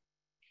you.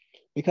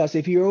 Because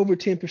if you're over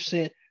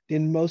 10%,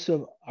 then most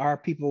of our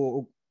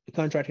people, the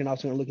contracting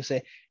officer, are going to look and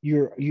say,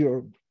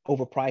 you're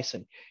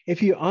overpricing.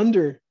 If you're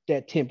under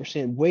that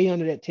 10%, way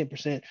under that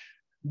 10%,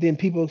 then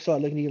people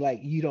start looking at you like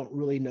you don't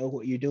really know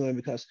what you're doing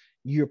because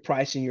you're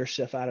pricing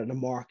yourself out of the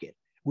market.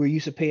 We're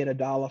used to paying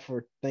 $1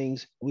 for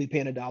things. We're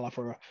paying $1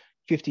 for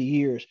 50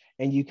 years,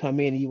 and you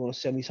come in and you want to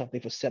sell me something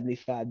for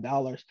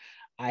 $75.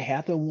 I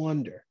have to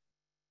wonder,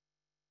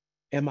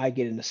 am I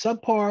getting a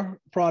subpar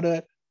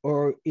product,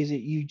 or is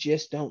it you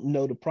just don't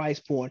know the price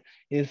point?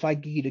 And if I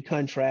give you the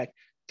contract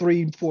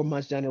 3-4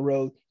 months down the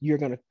road, you're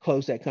going to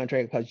close that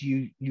contract because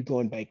you're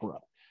going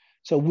bankrupt.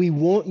 So we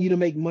want you to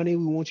make money.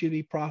 We want you to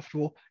be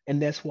profitable. And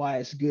that's why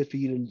it's good for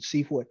you to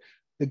see what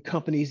the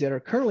companies that are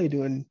currently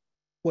doing,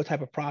 what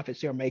type of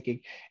profits they're making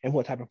and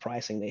what type of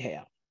pricing they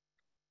have.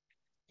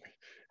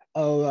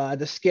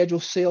 The Schedule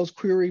Sales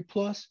Query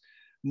Plus,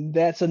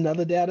 that's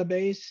another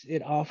database.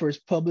 It offers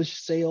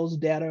published sales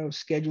data of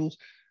schedules,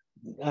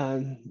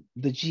 the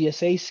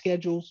GSA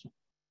schedules,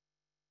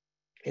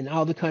 and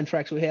all the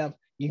contracts we have.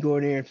 You go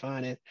in there and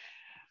find it.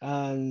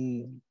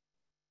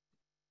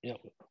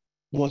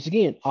 Once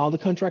again, all the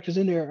contractors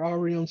in there are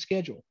already on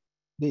schedule.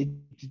 The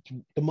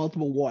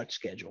multiple watch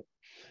schedule,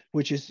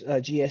 which is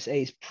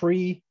GSA's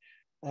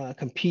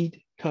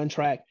pre-compete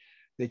contract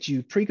that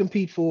you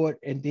pre-compete for it,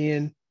 and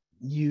then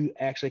you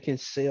actually can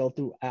sell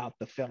throughout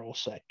the federal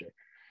sector.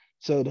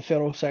 So the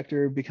federal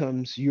sector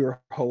becomes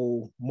your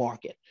whole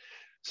market.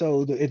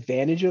 So the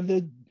advantage of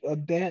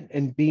that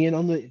and being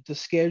on the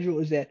schedule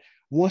is that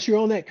once you're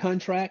on that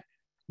contract,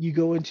 you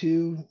go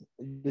into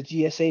the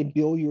GSA,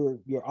 build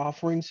your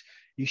offerings,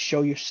 you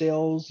show your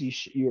sales,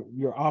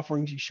 your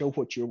offerings, you show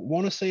what you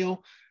want to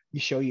sell, you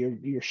show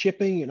your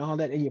shipping and all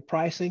that and your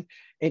pricing,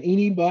 and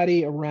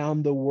anybody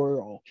around the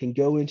world can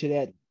go into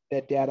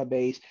that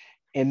database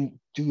and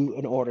do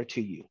an order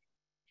to you.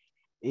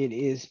 It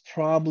is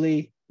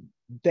probably,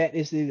 that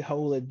is the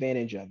whole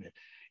advantage of it.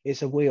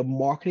 It's a way of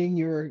marketing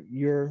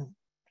your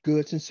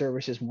goods and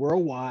services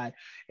worldwide,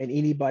 and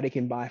anybody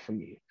can buy from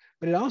you.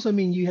 But it also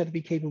means you have to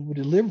be capable of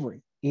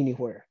delivering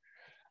anywhere.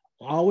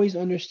 Always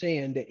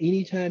understand that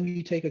anytime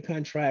you take a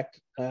contract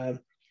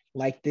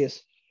like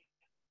this,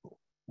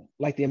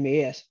 like the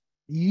MAS,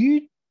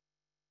 you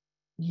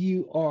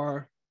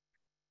are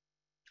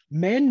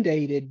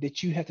mandated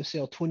that you have to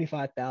sell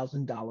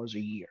 $25,000 a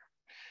year,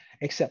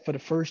 except for the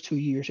first 2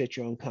 years that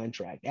you're on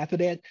contract. After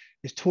that,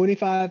 it's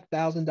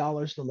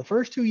 $25,000 on the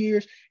first 2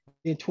 years,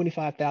 then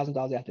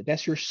 $25,000 after.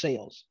 That's your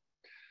sales.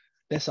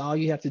 That's all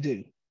you have to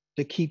do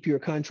to keep your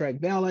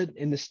contract valid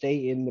and to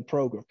stay in the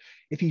program.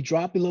 If you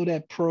drop below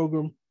that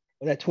program,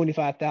 that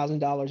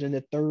 $25,000 in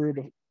the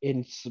third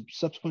in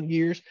subsequent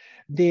years,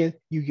 then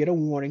you get a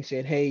warning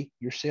saying, hey,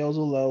 your sales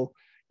are low.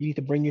 You need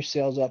to bring your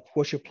sales up.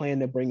 What's your plan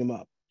to bring them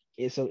up?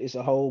 It's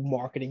a whole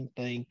marketing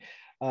thing.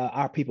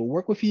 Our people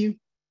work with you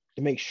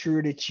to make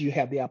sure that you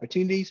have the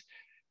opportunities.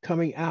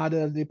 Coming out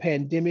of the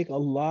pandemic, a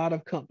lot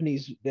of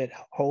companies that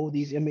hold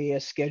these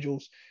MAS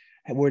schedules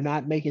were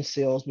not making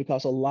sales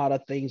because a lot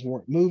of things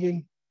weren't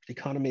moving. The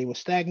economy was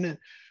stagnant.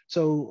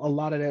 So a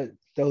lot of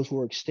those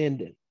were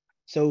extended.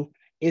 So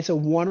it's a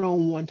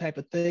one-on-one type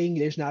of thing.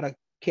 There's not a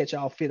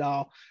catch-all,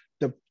 fit-all.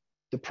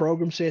 The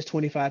program says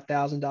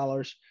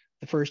 $25,000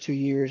 the first 2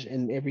 years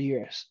and every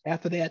year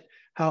after that.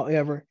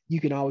 However,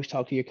 you can always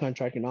talk to your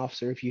contracting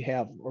officer if you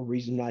have a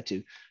reason not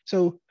to.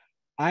 So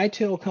I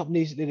tell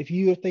companies that if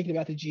you are thinking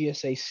about the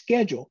GSA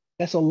schedule,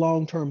 that's a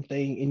long-term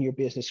thing in your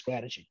business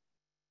strategy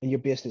and your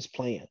business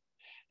plan.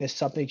 That's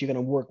something that you're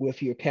going to work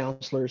with your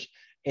counselors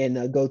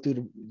and go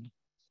through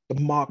the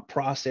mock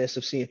process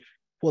of seeing,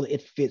 well,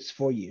 it fits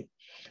for you.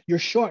 Your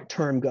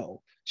short-term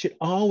goal should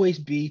always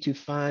be to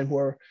find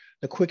where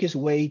the quickest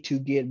way to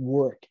get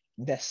work.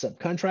 That's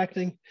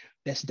subcontracting,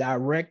 that's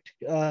direct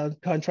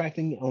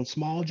contracting on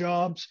small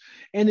jobs.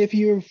 And if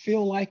you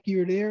feel like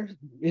you're there,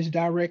 it's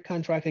direct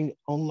contracting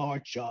on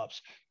large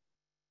jobs.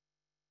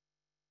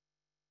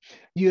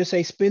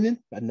 USA Spending,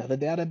 another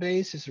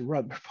database, is a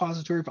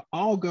repository for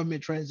all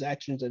government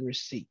transactions and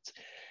receipts.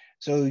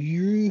 So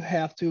you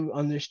have to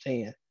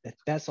understand that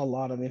that's a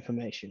lot of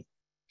information.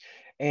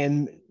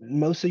 And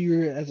most of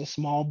you as a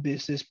small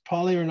business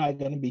probably are not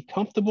going to be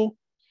comfortable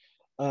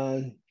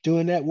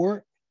doing that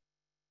work,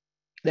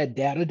 that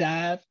data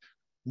dive,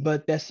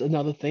 but that's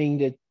another thing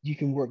that you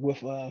can work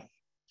with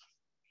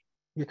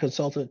your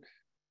consultant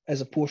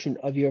as a portion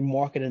of your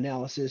market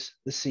analysis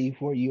to see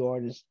where you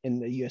are in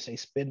the USA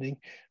Spending,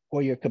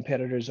 where your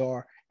competitors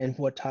are, and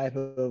what type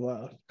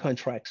of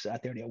contracts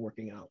out there they're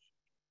working on.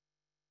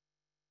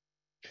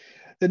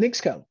 The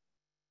NICS code,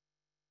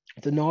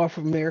 the North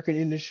American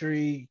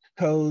Industry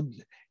Code,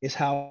 is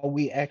how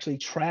we actually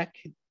track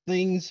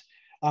things,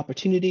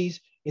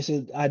 opportunities. It's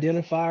an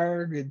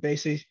identifier that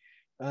basically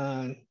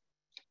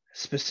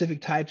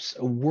specific types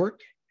of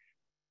work.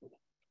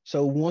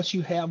 So once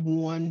you have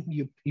one,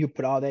 you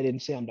put all that in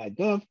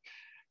sam.gov,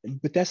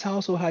 but that's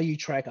also how you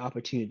track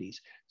opportunities.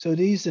 So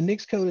the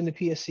NICS code and the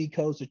PSC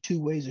codes are two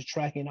ways of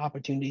tracking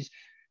opportunities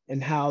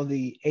and how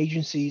the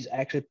agencies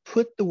actually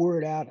put the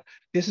word out.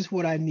 This is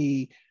what I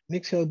need,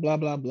 NICS code, blah,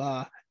 blah,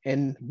 blah,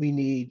 and we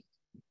need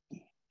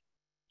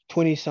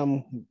 20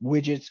 some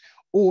widgets,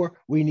 or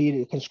we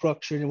need a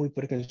construction and we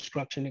put a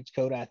construction NICS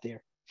code out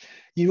there.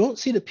 You won't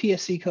see the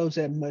PSC codes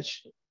that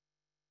much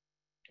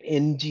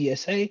in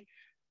GSA.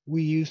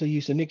 We usually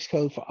use the NICS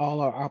code for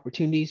all our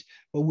opportunities,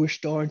 but we're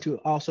starting to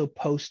also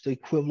post the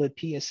equivalent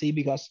PSC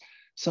because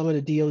some of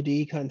the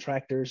DoD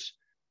contractors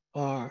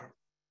are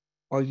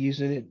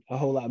using it a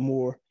whole lot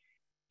more,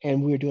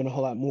 and we're doing a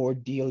whole lot more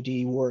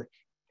DoD work.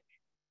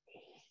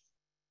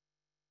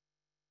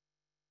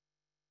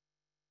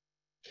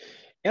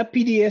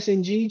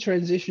 FPDS-NG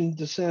transition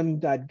to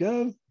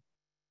sam.gov.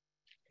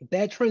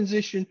 That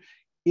transition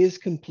is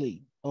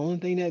complete. Only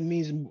thing that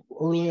means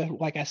earlier,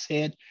 like I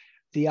said,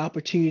 the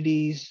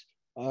opportunities,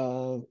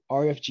 RFI,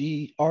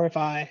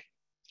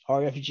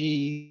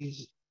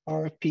 RFGs,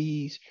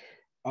 RFPs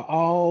are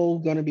all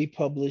going to be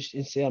published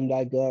in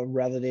sam.gov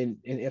rather than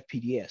in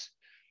FPDS.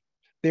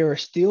 There are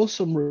still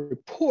some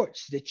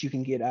reports that you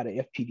can get out of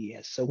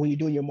FPDS. So when you're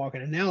doing your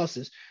market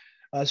analysis,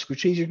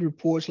 strategic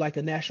reports like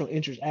the National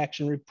Interest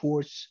Action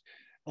Reports,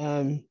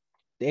 the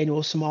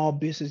annual Small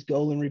Business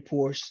Goal and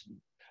Reports,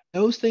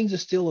 those things are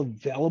still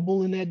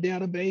available in that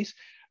database.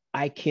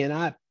 I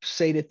cannot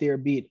say that they're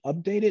being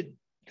updated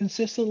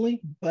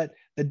consistently, but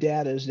the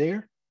data is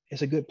there.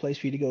 It's a good place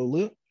for you to go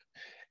look.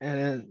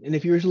 And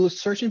if you're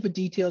searching for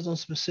details on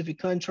specific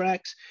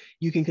contracts,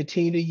 you can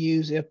continue to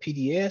use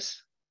FPDS.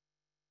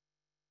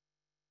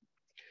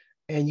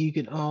 And you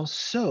can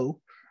also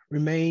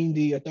remain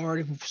the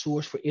authoritative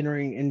source for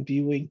entering and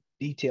viewing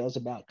details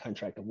about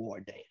contract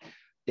award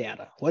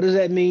data. What does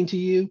that mean to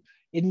you?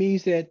 It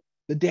means that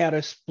the data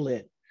is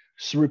split.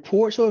 So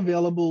reports are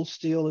available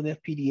still in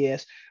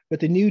FPDS,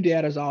 but the new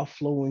data is all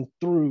flowing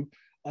through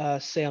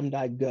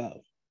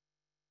SAM.gov.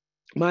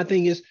 My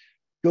thing is,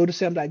 go to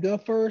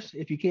SAM.gov first.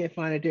 If you can't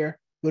find it there,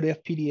 go to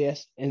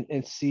FPDS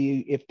and see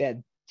if that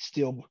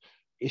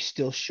is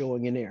still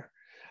showing in there.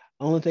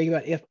 Only thing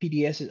about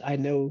FPDS is I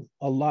know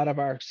a lot of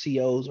our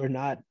COs are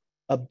not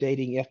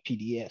updating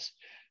FPDS,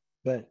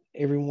 but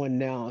everyone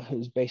now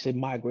has basically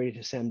migrated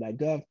to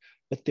SAM.gov,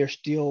 but there's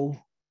still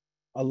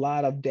a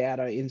lot of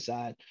data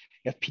inside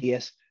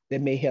FPDS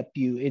that may help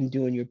you in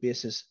doing your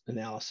business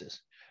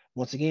analysis.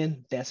 Once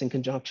again, that's in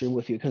conjunction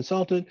with your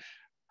consultant.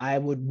 I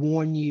would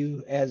warn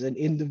you as an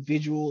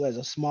individual, as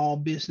a small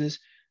business,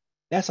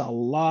 that's a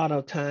lot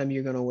of time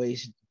you're going to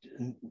waste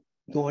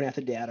going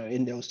after data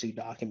in those two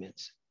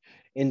documents,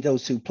 in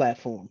those two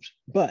platforms,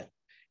 but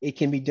it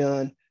can be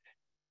done.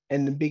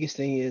 And the biggest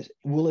thing is,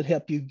 will it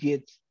help you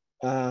get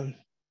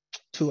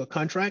to a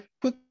contract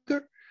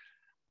quicker?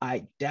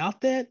 I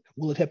doubt that.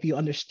 Will it help you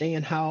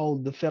understand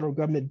how the federal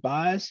government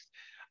buys?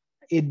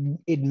 It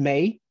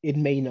may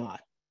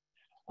not.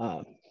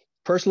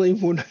 Personally,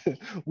 when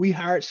we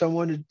hired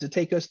someone to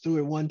take us through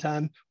it one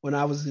time when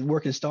I was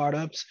working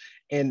startups,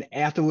 and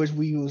afterwards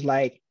we was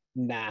like,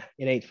 nah,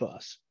 it ain't for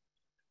us.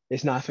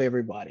 It's not for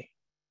everybody.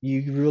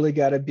 You really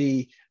got to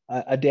be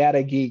a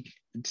data geek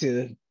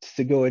to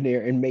go in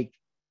there and make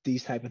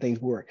these type of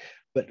things work.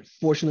 But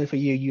fortunately for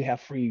you, you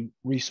have free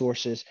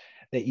resources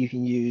that you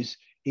can use,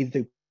 either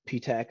through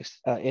PTAC,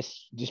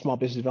 it's the Small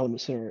Business Development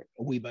Center,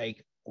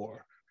 WeBank,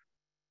 or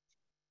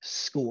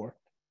SCORE.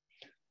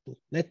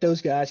 Let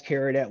those guys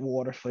carry that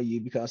water for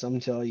you, because I'm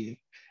telling you,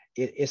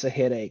 it's a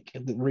headache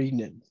reading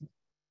it.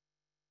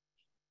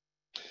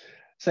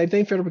 Same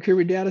thing, Federal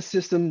Procurement Data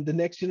System, the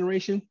next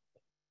generation.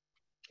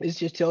 It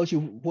just tells you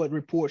what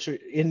reports are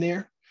in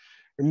there.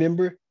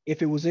 Remember,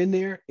 if it was in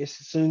there, it's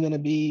soon going to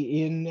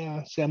be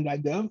in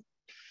SAM.gov.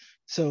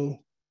 So,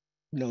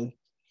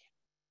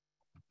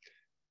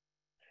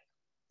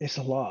 it's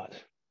a lot.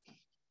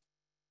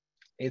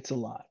 It's a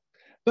lot.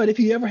 But if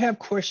you ever have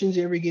questions,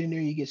 you ever get in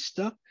there, you get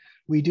stuck,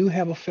 we do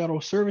have a federal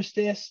service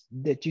desk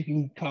that you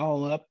can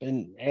call up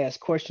and ask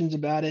questions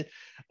about it,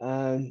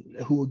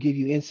 who will give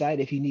you insight.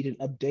 If you need an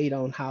update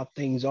on how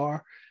things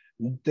are,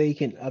 they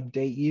can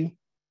update you.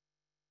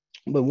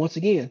 But once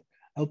again,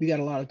 I hope you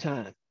got a lot of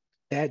time.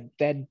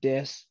 That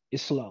desk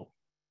is slow.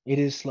 It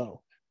is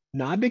slow.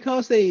 Not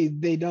because they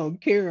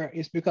don't care,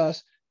 it's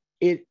because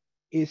it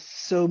is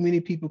so many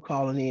people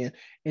calling in,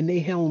 and they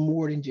handle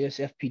more than just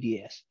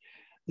FPDS.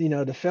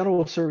 The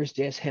federal service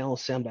desk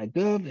handles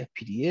SAM.gov,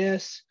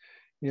 FPDS,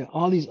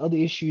 all these other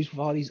issues with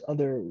all these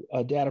other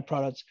data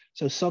products.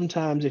 So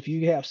sometimes if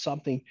you have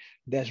something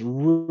that's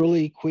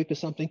really quick or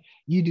something,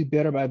 you do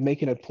better by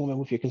making an appointment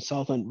with your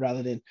consultant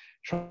rather than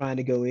trying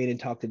to go in and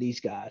talk to these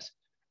guys.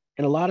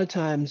 And a lot of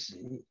times,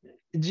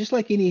 just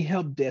like any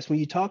help desk, when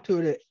you talk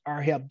to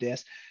our help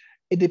desk,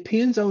 it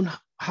depends on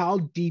how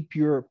deep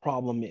your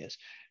problem is.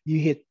 You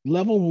hit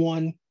level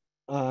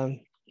 1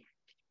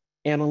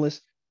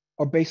 analysts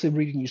are basically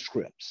reading your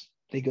scripts.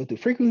 They go through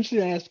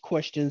frequently asked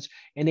questions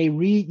and they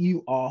read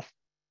you off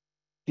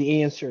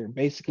the answer,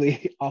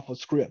 basically off a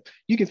script.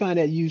 You can find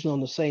that usually on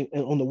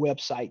the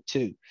website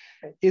too.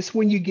 It's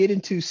when you get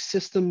into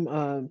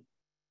system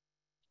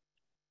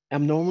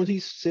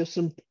abnormalities,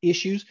 system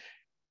issues,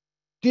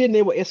 then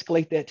they will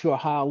escalate that to a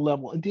higher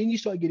level. And then you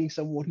start getting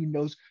someone who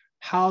knows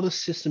how the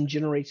system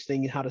generates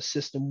things and how the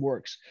system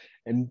works.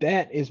 And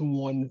that is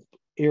one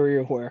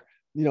area where,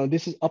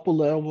 this is upper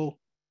level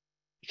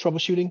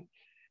troubleshooting.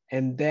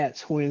 And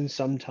that's when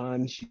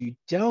sometimes you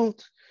don't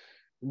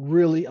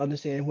really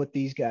understand what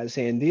these guys are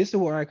saying. This is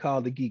what I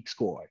call the geek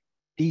squad.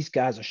 These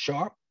guys are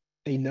sharp.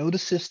 They know the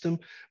system,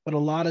 but a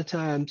lot of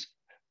times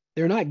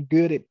they're not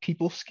good at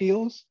people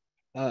skills.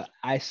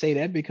 I say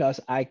that because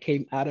I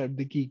came out of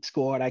the geek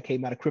squad. I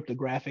came out of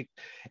cryptographic.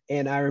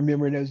 And I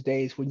remember in those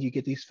days when you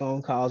get these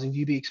phone calls and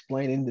you be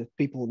explaining to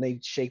people and they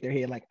shake their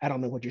head like, I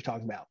don't know what you're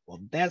talking about. Well,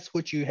 that's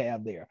what you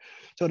have there.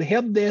 So the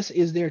help desk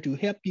is there to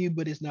help you,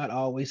 but it's not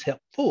always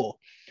helpful.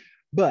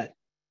 But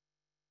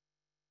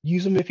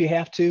use them if you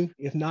have to.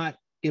 If not,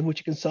 get with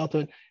your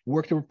consultant,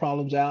 work the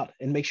problems out,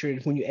 and make sure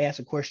that when you ask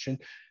a question,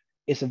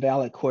 it's a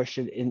valid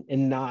question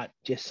and not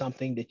just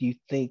something that you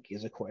think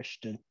is a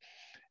question.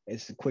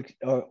 It's a quick,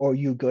 or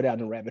you go down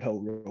the rabbit hole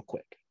real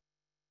quick.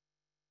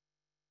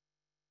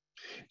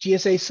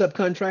 GSA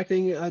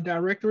subcontracting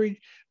directory.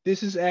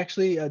 This is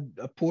actually a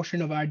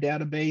portion of our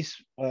database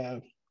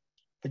for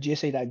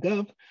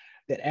GSA.gov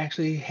that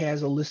actually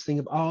has a listing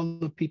of all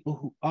the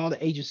people all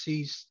the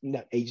agencies,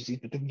 not agencies,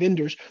 but the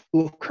vendors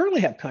who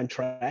currently have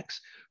contracts,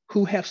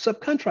 who have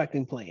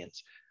subcontracting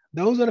plans.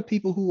 Those are the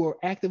people who are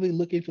actively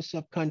looking for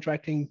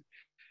subcontracting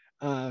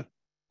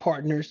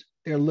partners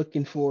They're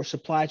looking for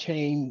supply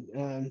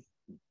chain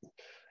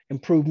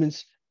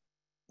improvements.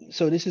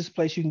 So this is a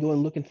place you can go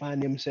and look and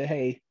find them and say,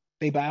 hey,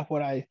 they buy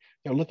what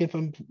they're looking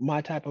for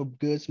my type of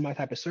goods, my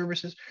type of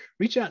services.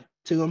 Reach out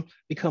to them,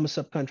 become a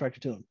subcontractor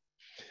to them.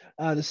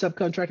 The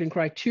subcontracting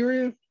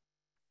criteria: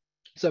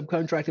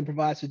 subcontracting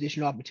provides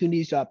additional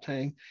opportunities to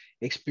obtain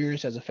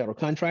experience as a federal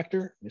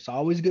contractor. It's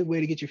always a good way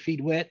to get your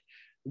feet wet,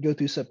 go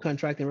through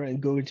subcontracting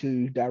and go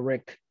into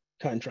direct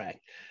contract.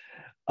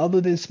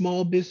 Other than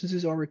small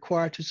businesses are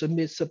required to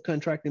submit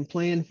subcontracting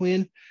plan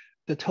when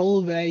the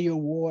total value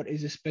award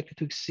is expected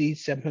to exceed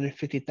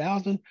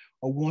 $750,000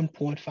 or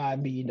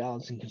 $1.5 million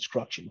in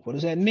construction. What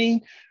does that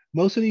mean?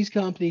 Most of these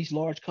companies,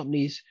 large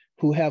companies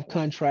who have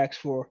contracts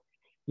for,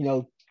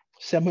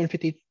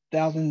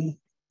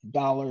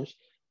 $750,000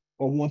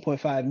 or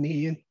 1.5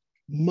 million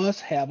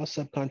must have a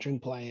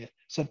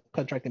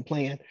subcontracting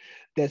plan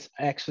that's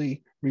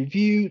actually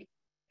reviewed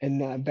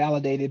and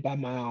validated by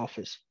my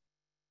office.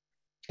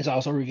 It's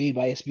also reviewed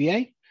by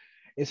SBA.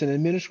 It's an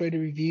administrative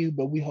review,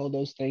 but we hold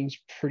those things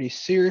pretty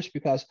serious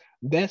because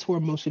that's where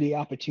most of the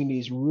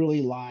opportunities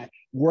really lie.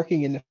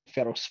 Working in the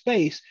federal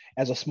space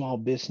as a small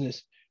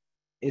business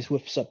is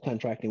with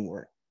subcontracting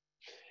work.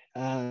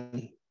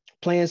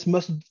 Plans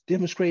must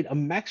demonstrate a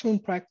maximum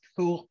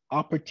practical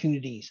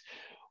opportunities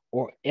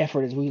or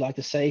effort, as we like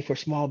to say, for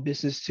small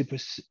business to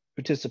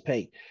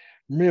participate.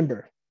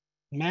 Remember,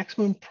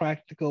 maximum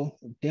practical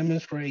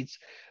demonstrates,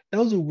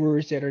 those are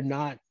words that are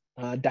not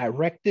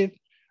directive.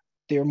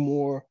 They're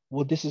more,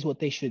 well, this is what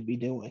they should be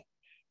doing.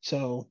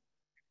 So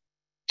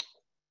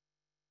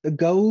the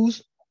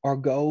goals are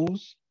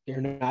goals.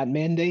 They're not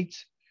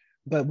mandates,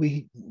 but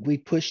we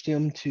push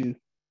them to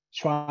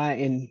try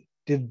and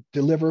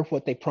deliver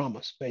what they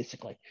promise,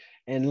 basically.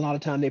 And a lot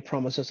of time they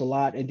promise us a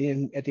lot. And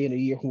then at the end of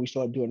the year, when we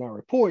start doing our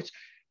reports,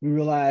 we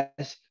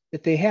realize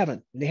that they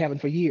haven't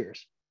for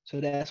years.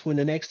 So that's when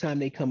the next time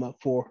they come up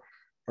for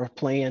our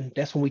plan,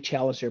 that's when we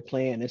challenge their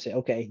plan and say,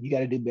 okay, you got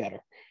to do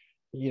better.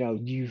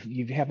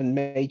 You haven't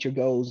made your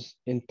goals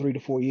in 3 to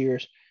 4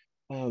 years.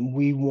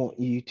 We want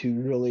you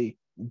to really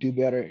do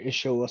better and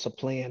show us a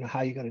plan of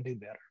how you're going to do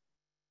better.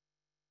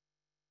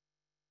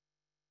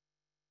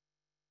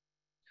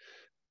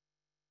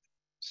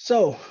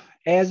 So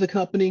as a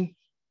company,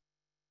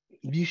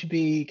 you should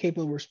be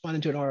capable of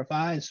responding to an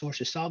RFI and source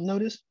your SOP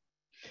notice.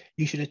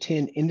 You should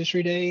attend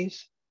industry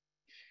days.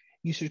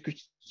 You should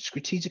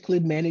strategically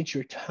manage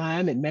your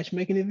time at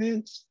matchmaking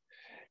events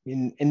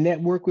and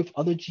network with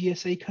other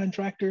GSA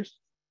contractors.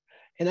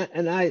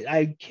 And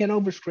I can't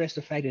overstress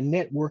the fact that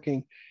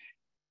networking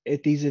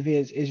at these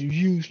events is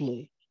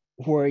usually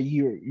where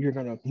you're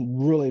going to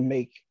really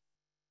make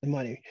the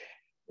money.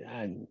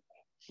 And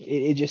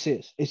it just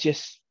is. It's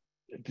just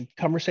the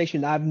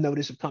conversation I've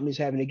noticed of companies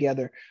having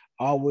together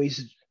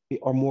always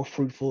are more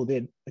fruitful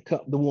than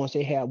the ones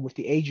they have with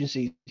the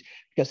agencies,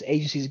 because the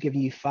agencies are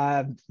giving you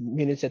 5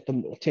 minutes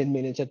 10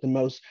 minutes at the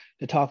most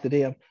to talk to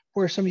them,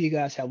 where some of you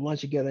guys have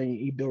lunch together and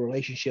you build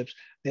relationships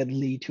that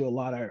lead to a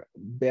lot of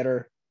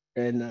better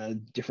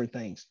and different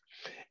things.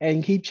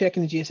 And keep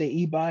checking the GSA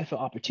e-buy for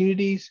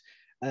opportunities.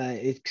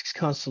 It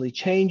constantly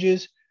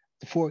changes.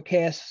 The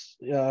forecasts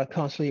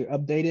constantly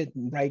updated.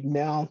 Right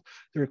now,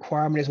 the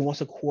requirement is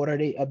once a quarter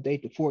they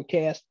update the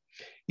forecast.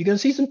 You're going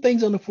to see some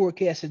things on the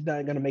forecast that's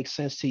not going to make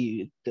sense to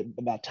you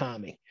about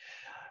timing.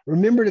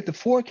 Remember that the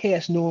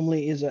forecast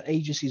normally is an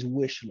agency's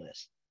wish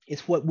list.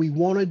 It's what we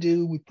want to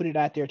do. We put it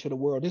out there to the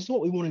world. This is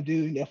what we want to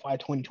do in FY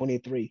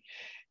 2023,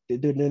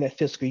 during that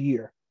fiscal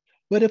year.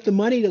 But if the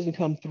money doesn't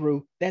come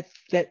through, that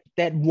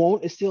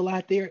want is still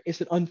out there.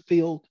 It's an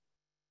unfilled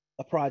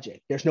project.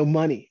 There's no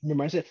money.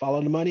 Remember I said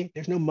follow the money?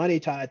 There's no money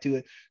tied to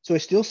it. So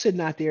it's still sitting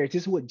out there.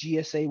 This is what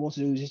GSA wants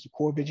to do. This is what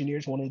Corps of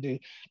Engineers want to do.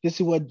 This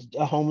is what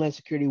Homeland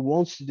Security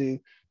wants to do.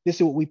 This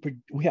is what we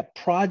have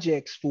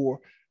projects for.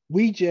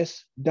 We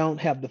just don't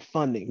have the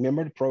funding.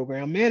 Remember, the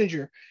program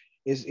manager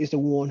is the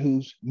one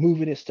who's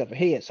moving this stuff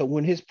ahead. So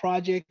when his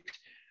projects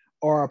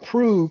are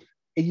approved,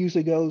 it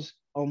usually goes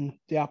on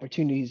the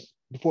opportunities,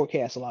 the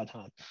forecast a lot of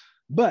times.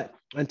 But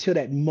until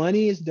that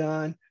money is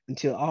done,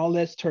 until all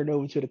that's turned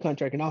over to the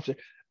contracting officer,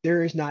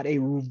 there is not a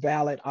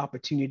valid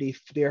opportunity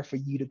there for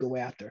you to go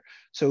after.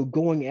 So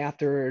going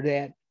after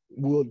that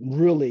will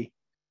really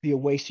be a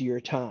waste of your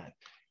time.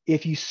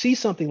 If you see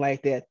something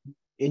like that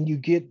and you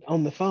get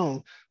on the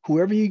phone,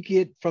 whoever you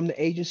get from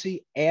the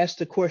agency, ask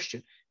the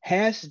question,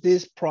 has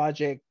this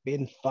project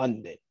been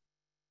funded?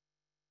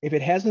 If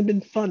it hasn't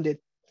been funded,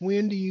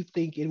 when do you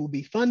think it will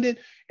be funded?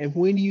 And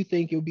when do you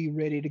think you'll be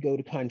ready to go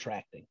to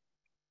contracting?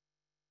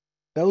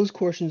 Those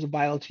questions are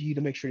vital to you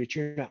to make sure that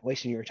you're not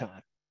wasting your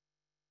time.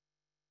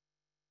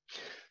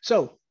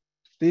 So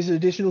these are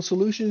additional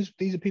solutions.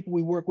 These are people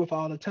we work with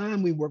all the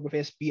time. We work with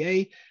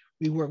SBA.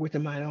 We work with the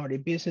Minority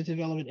Business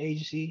Development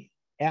Agency,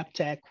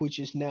 PTAC, which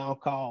is now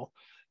called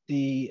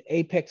the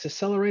Apex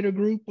Accelerator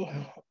Group.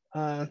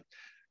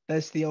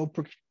 That's the old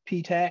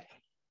PTAC.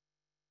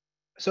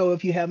 So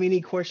if you have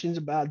any questions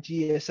about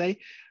GSA,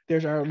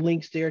 There's our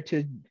links there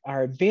to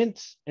our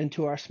events and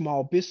to our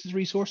small business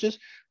resources.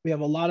 We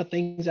have a lot of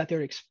things out there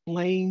to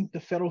explain the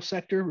federal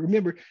sector.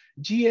 Remember,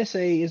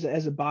 GSA is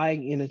as a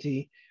buying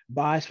entity,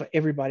 buys for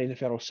everybody in the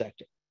federal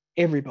sector,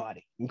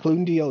 everybody,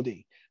 including DOD.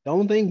 The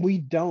only thing we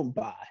don't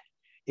buy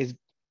is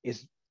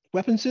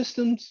weapon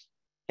systems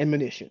and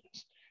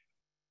munitions.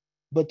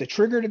 But the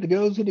trigger that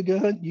goes with the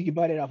gun, you can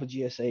buy that off a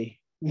GSA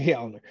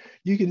calendar.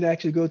 You can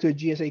actually go to a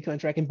GSA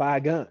contract and buy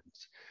guns.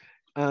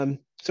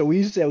 So we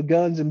used to sell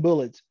guns and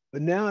bullets,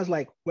 but now it's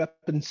like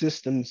weapon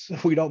systems.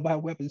 We don't buy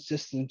weapon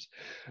systems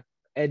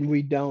and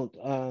we don't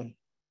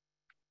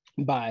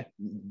buy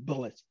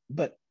bullets.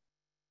 But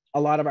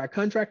a lot of our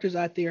contractors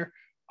out there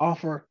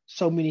offer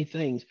so many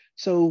things.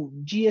 So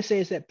GSA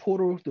is that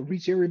portal to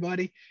reach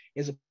everybody,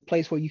 is a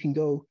place where you can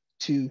go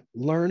to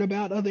learn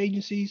about other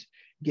agencies,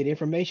 get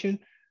information.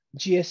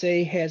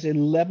 GSA has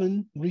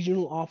 11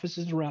 regional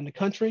offices around the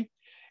country.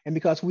 And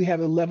because we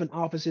have 11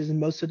 offices and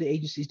most of the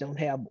agencies don't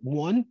have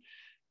one,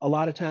 a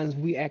lot of times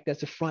we act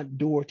as a front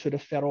door to the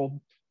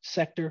federal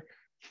sector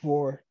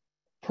for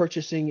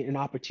purchasing and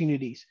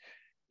opportunities.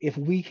 If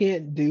we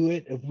can't do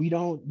it, if we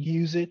don't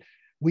use it,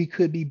 we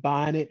could be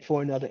buying it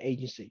for another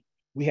agency.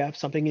 We have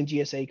something in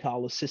GSA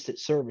called assisted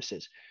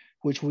services,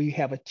 which we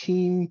have a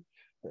team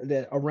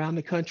that around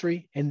the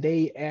country, and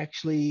they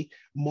actually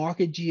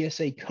market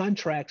GSA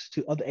contracts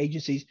to other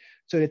agencies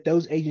so that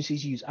those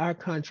agencies use our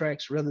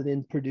contracts rather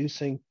than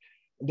producing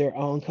their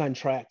own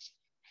contracts.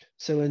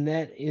 So in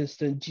that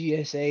instant,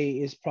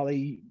 GSA is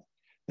probably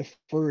the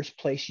first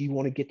place you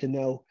want to get to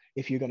know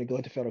if you're going to go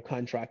into federal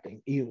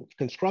contracting.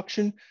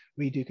 Construction,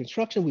 we do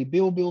construction, we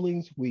build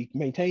buildings, we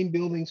maintain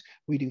buildings,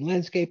 we do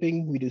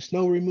landscaping, we do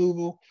snow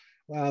removal,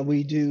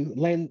 we do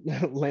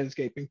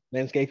landscaping.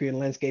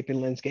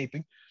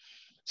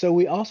 So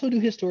we also do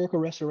historical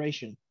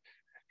restoration.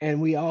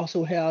 And we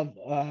also have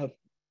a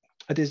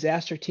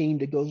disaster team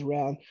that goes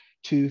around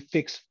to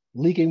fix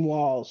leaking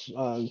walls,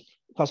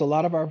 because a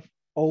lot of our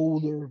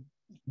older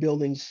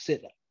buildings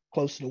sit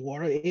close to the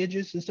water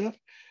edges and stuff.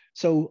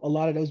 So a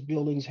lot of those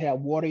buildings have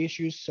water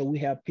issues. So we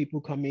have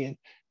people come in,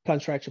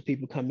 contractor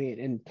people come in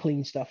and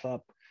clean stuff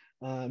up,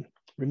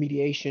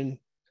 remediation,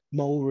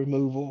 mold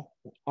removal,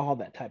 all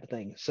that type of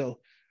thing. So,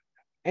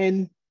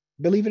 and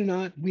believe it or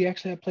not, we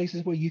actually have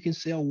places where you can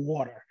sell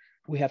water.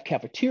 We have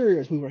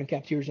cafeterias. We run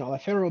cafeterias in all our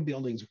federal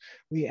buildings.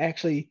 We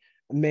actually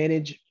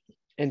manage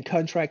and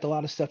contract a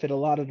lot of stuff at a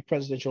lot of the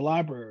presidential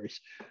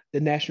libraries. The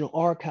National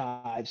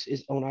Archives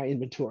is on our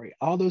inventory.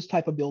 All those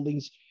type of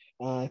buildings,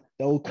 the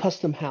old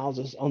custom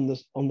houses on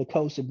the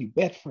coast would be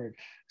Bedford,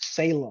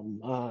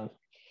 Salem.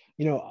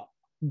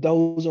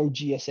 Those are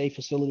GSA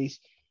facilities.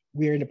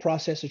 We're in the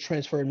process of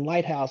transferring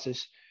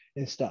lighthouses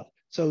and stuff.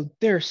 So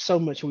there's so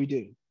much we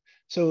do.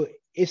 So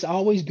it's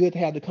always good to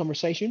have the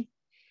conversation.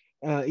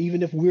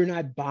 Even if we're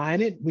not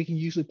buying it, we can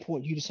usually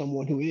point you to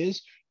someone who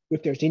is.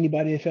 If there's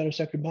anybody in the federal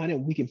sector buying it,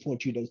 we can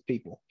point you to those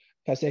people,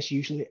 because that's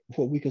usually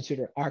what we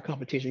consider our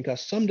competition,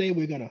 because someday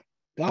we're going to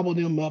gobble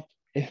them up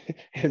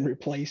and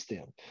replace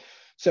them.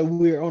 So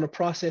we're on a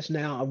process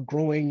now of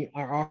growing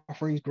our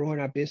offerings,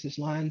 growing our business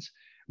lines.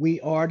 We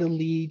are the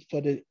lead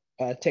for the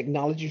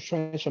technology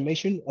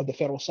transformation of the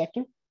federal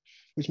sector,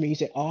 which means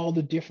that all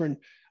the different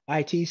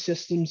IT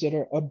systems that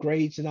are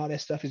upgrades and all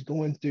that stuff is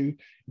going through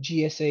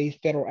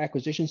GSA Federal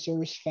Acquisition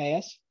Service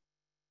FAST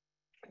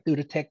through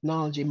the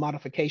Technology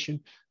Modification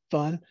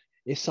Fund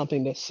is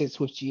something that sits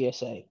with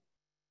GSA.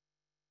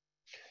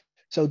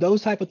 So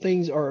those type of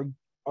things are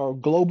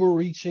global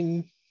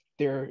reaching,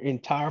 their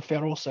entire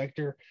federal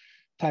sector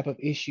type of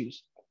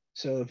issues.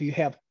 So if you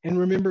have, and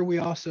remember, we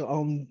also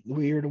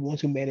we're the ones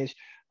who manage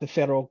the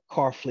federal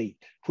car fleet,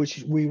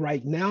 which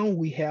right now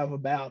we have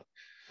about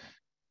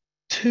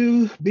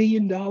 $2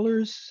 billion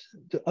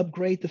to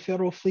upgrade the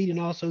federal fleet and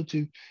also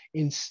to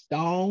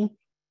install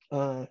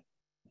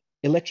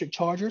electric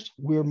chargers.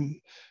 We're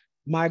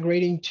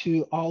migrating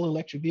to all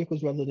electric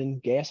vehicles rather than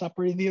gas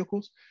operated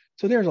vehicles.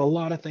 So there's a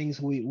lot of things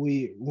we're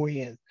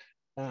in.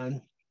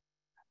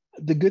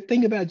 The good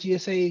thing about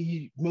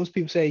GSA, most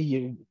people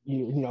say,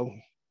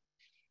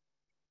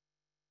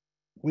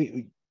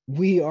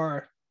 we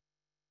are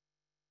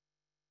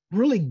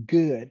really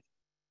good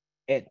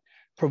at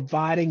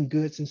providing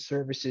goods and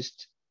services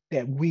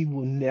that we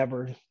will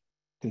never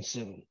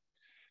consume.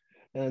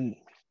 And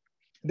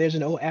there's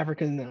an old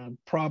African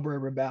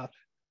proverb about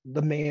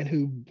the man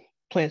who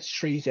plants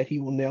trees that he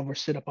will never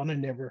sit up on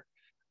and never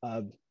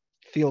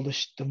feel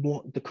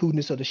the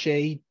coolness of the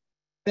shade.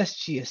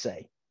 That's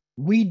GSA.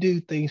 We do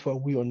things where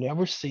we will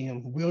never see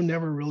them. We'll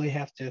never really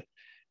have to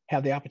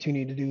have the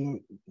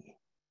opportunity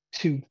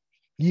to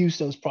use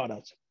those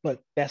products,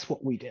 but that's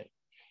what we did.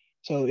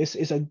 So it's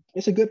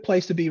a good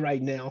place to be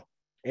right now,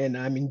 and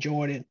I'm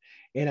enjoying it.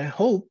 And I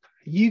hope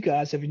you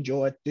guys have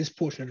enjoyed this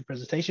portion of the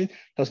presentation,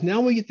 because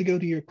now we get to go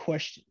to your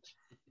questions.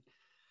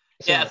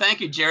 So, yeah, thank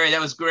you, Jerry.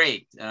 That was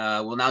great.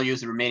 We'll now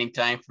use the remaining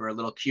time for a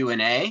little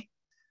Q&A.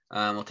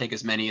 We'll take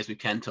as many as we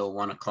can till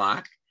 1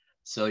 o'clock.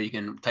 So you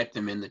can type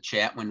them in the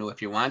chat window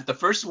if you want. The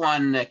first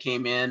one that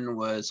came in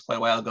was quite a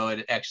while ago.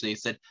 It actually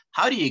said,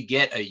 how do you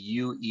get a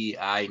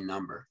UEI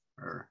number?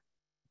 or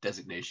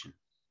designation?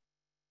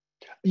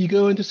 You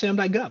go into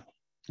SAM.gov.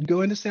 You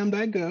go into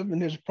SAM.gov,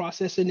 and there's a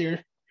process in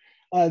there.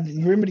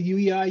 Remember, the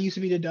UEI used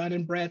to be the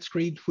Dun &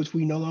 Bradstreet, which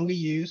we no longer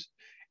use.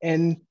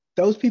 And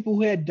those people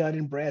who had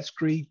Dun &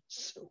 Bradstreet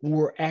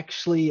were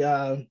actually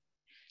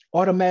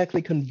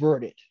automatically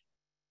converted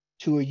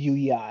to a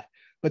UEI.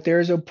 But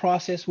there's a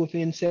process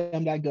within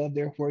SAM.gov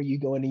there where you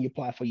go in and you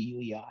apply for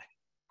UEI.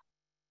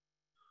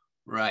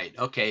 Right.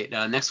 Okay.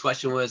 Next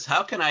question was,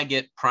 how can I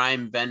get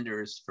prime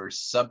vendors for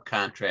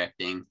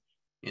subcontracting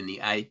in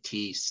the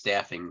IT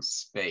staffing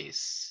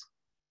space?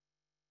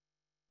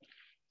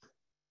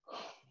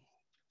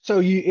 So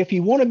if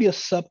you want to be a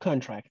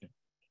subcontractor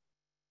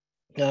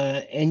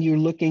and you're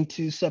looking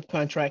to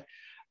subcontract,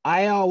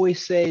 I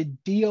always say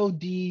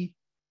DoD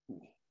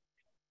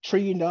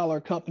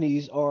trillion-dollar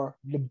companies are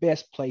the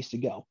best place to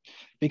go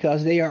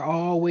because they are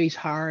always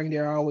hiring,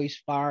 they're always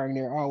firing,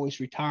 they're always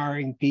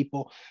retiring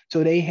people.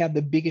 So they have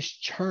the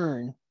biggest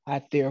churn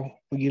out there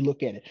when you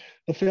look at it.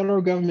 The federal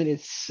government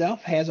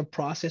itself has a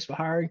process for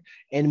hiring,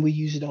 and we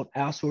usually don't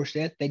outsource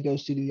that. That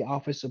goes to the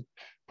Office of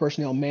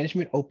Personnel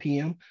Management,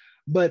 OPM.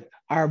 But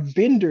our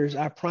vendors,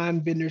 our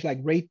prime vendors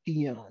like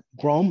Raytheon,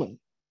 Grumman,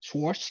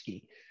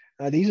 Swarovski,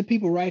 these are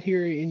people right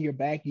here in your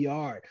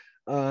backyard.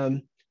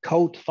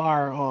 Colt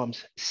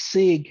Firearms,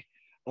 SIG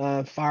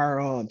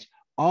Firearms.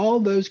 All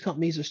those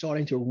companies are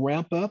starting to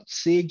ramp up.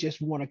 SIG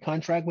just won a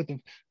contract with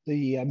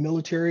the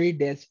military.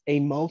 That's a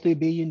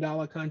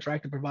multi-billion-dollar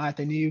contract to provide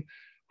the new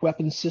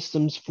weapon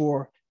systems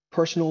for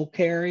personal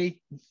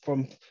carry,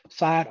 from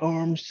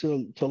sidearms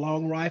to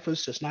long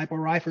rifles to sniper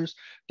rifles.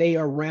 They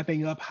are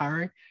ramping up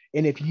hiring.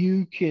 And if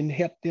you can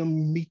help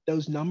them meet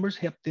those numbers,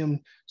 help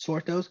them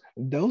sort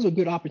those are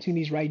good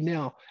opportunities right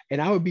now.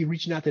 And I would be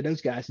reaching out to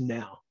those guys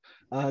now.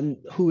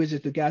 Who is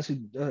it? The guys who,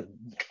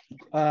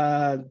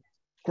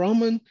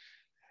 Grumman,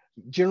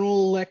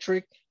 General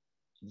Electric,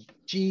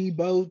 GE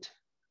Boat,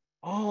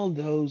 all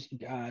those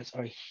guys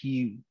are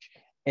huge.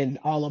 And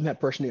all of them have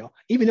personnel.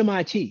 Even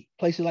MIT,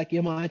 places like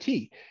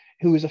MIT,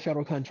 who is a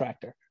federal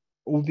contractor,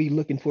 will be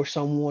looking for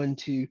someone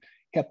to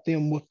help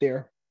them with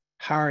their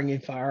hiring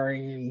and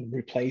firing and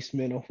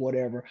replacement or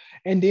whatever.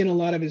 And then a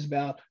lot of it is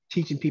about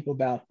teaching people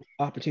about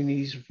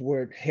opportunities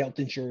for health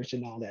insurance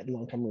and all that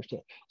long-term stuff.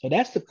 So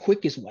that's the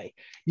quickest way.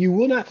 You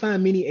will not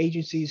find many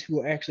agencies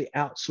who are actually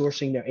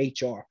outsourcing their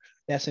HR.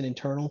 That's an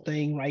internal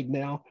thing right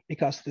now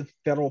because the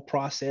federal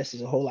process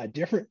is a whole lot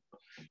different.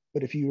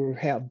 But if you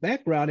have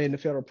background in the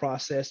federal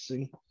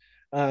processing,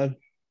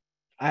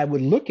 I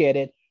would look at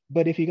it.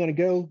 But if you're going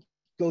to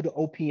go to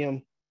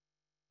OPM,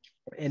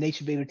 and they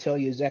should be able to tell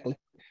you exactly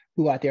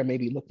who out there may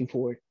be looking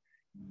for it.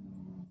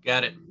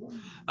 Got it.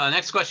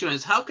 Next question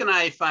is, how can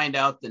I find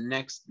out the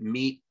next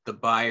Meet the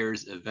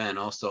Buyers event?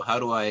 Also, how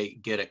do I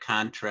get a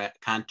contract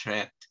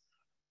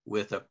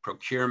with a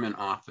procurement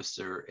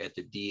officer at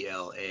the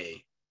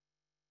DLA?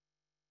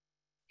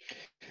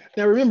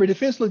 Now, remember,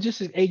 Defense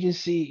Logistics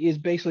Agency is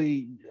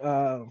basically,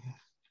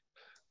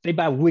 they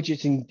buy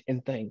widgets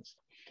and things.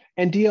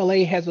 And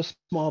DLA has a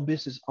small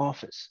business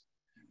office.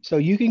 So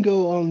you can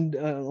go on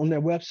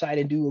their website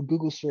and do a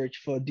Google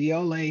search for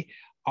DLA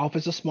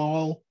Office of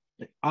Small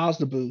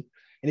OSBU,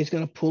 and it's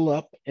going to pull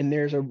up, and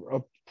there's a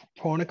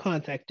point of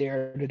contact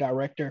there, the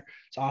director's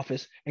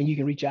office, and you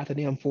can reach out to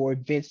them for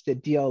events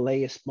that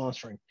DLA is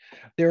sponsoring.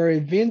 There are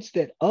events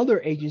that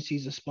other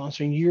agencies are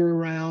sponsoring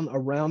year-round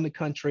around the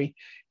country.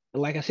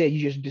 Like I said,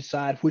 you just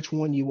decide which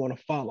one you want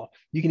to follow.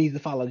 You can either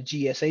follow the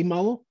GSA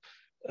model,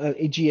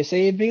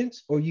 GSA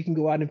events, or you can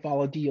go out and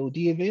follow DOD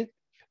event.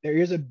 There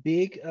is a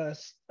big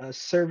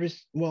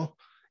service, well,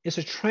 it's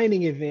a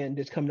training event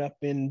that's coming up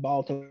in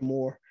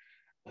Baltimore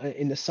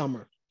in the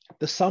summer.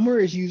 The summer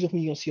is usually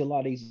when you're gonna see a lot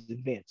of these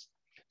events.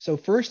 So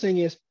first thing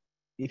is,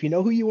 if you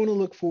know who you wanna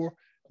look for,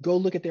 go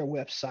look at their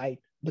website,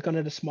 look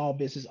under the small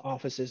business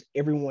offices.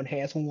 Everyone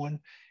has one,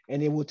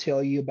 and it will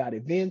tell you about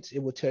events. It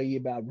will tell you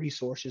about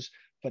resources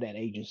for that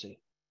agency.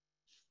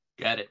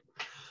 Got it.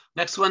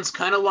 Next one's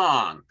kind of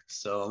long.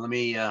 So let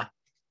me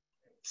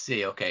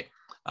see, okay.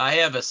 I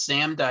have a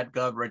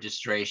SAM.gov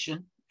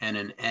registration and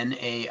an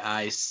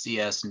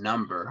NAICS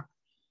number,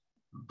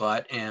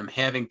 but am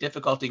having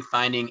difficulty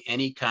finding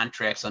any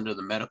contracts under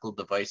the medical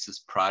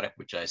devices product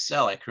which I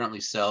sell. I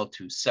currently sell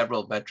to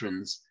several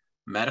veterans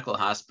medical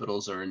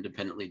hospitals or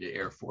independently to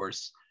Air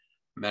Force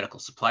medical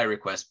supply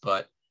requests,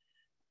 but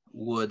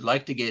would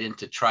like to get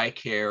into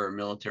TRICARE or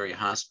military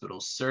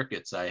hospital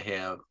circuits. I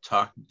have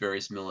talked to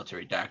various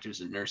military doctors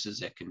and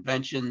nurses at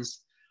conventions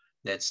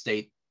that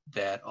state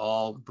that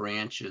all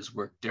branches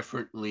work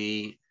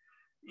differently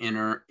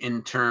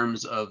in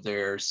terms of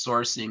their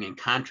sourcing and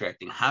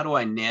contracting. How do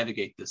I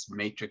navigate this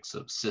matrix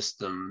of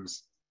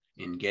systems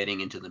in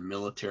getting into the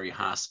military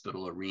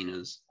hospital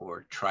arenas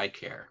or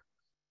TRICARE?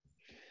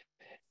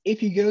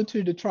 If you go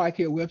to the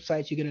TRICARE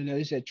website, you're going to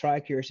notice that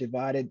TRICARE is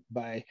divided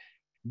by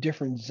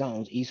different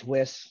zones, east,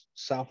 west,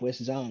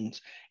 southwest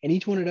zones. And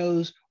each one of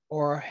those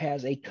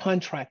has a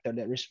contractor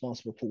that's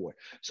responsible for it.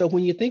 So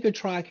when you think of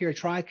TRICARE,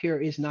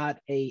 TRICARE is not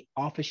an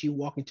office you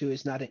walk into,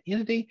 it's not an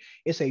entity,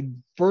 it's a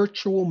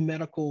virtual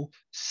medical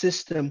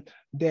system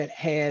that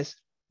has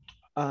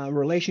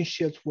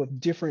relationships with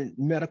different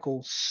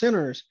medical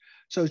centers.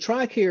 So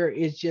TRICARE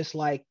is just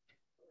like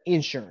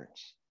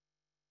insurance.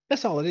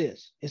 That's all it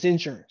is. It's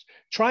insurance.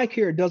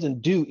 TRICARE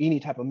doesn't do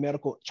any type of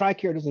medical.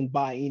 TRICARE doesn't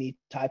buy any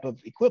type of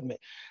equipment.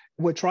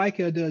 What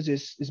TRICARE does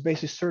is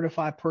basically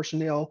certify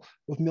personnel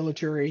with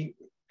military,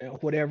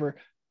 whatever,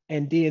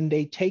 and then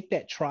they take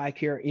that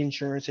TRICARE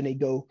insurance and they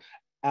go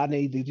out and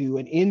they do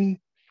an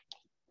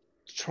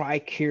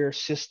TRICARE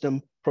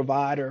system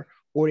provider,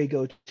 or they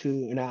go to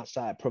an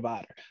outside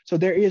provider. So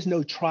there is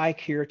no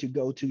TRICARE to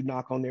go to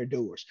knock on their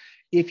doors.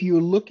 If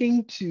you're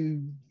looking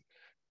to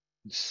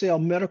sell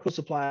medical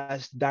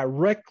supplies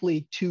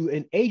directly to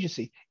an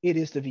agency, it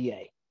is the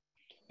VA.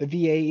 The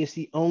VA is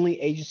the only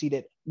agency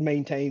that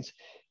maintains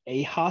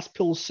a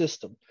hospital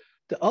system.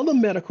 The other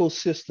medical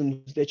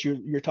systems that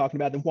you're talking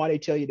about, and why they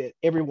tell you that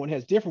everyone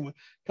has different ones,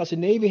 because the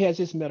Navy has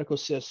its medical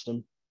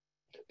system,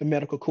 the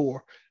medical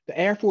corps. The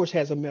Air Force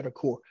has a medical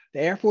corps.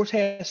 The Air Force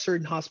has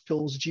certain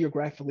hospitals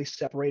geographically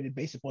separated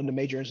based upon the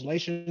major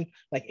installation.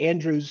 Like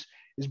Andrews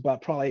is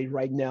probably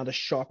right now the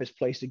sharpest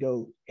place to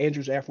go.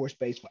 Andrews Air Force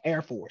Base for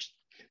Air Force.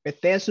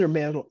 Bethesda,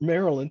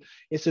 Maryland,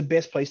 it's the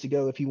best place to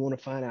go if you want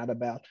to find out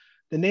about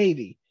the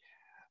Navy.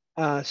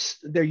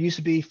 There used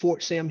to be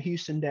Fort Sam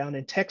Houston down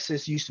in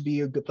Texas, used to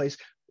be a good place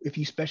if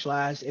you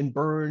specialize in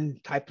burn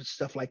type of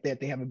stuff like that.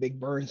 They have a big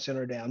burn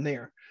center down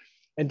there.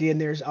 And then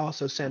there's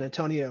also San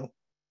Antonio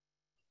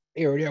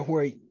area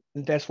where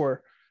that's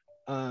where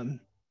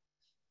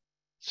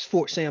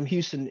Fort Sam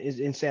Houston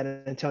is in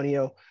San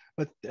Antonio.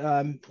 But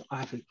it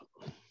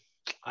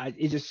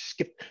just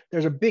skipped.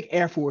 There's a big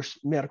Air Force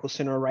medical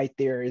center right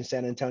there in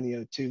San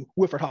Antonio too,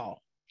 Woodford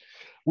Hall.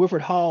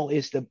 Woodford Hall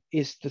is the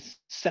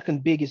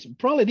second biggest,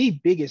 probably the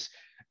biggest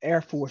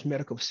Air Force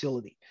medical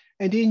facility.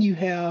 And then you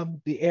have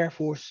the Air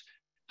Force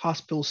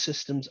hospital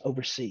systems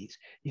overseas.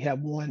 You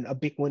have a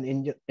big one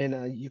in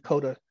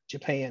Yokota,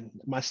 Japan.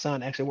 My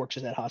son actually works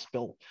at that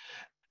hospital.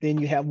 Then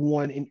you have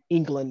one in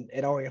England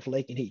at RAF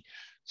Lakenheath.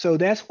 So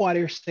that's why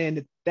they're saying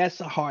that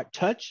that's a hard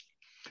touch.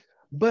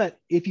 But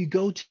if you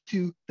go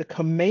to the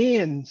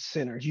command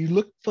centers, you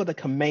look for the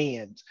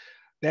commands.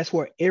 That's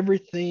where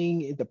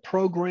everything, the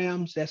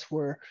programs, that's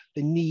where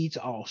the needs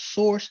are all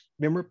sourced.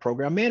 Remember,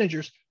 program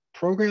managers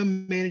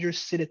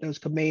sit at those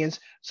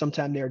commands.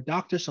 Sometimes they're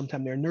doctors,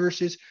 sometimes they're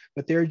nurses,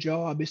 but their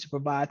job is to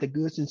provide the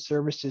goods and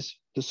services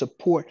to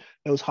support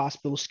those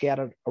hospitals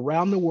scattered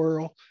around the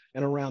world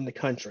and around the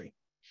country.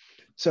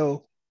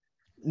 So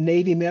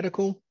Navy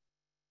Medical,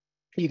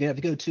 you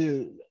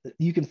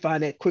can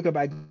find that quicker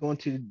by going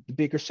to the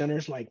bigger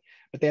centers like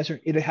Bethesda.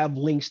 It'll have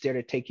links there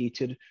to take you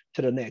to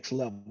the next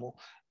level.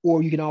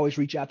 Or you can always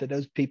reach out to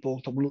those people,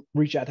 to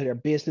reach out to their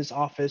business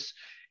office,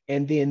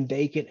 and then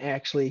they can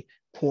actually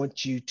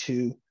point you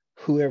to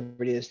whoever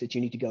it is that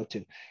you need to go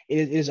to.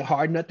 It is a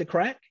hard nut to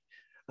crack.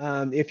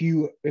 If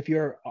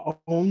you're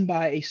owned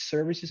by a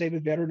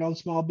service-disabled veteran-owned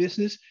small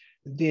business,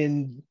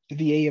 then the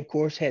VA, of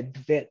course, had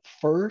Vet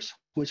First,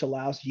 which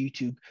allows you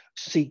to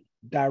seek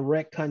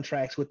direct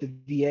contracts with the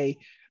VA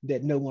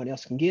that no one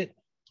else can get.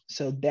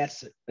 So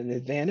that's an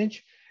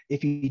advantage.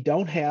 If you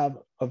don't have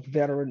a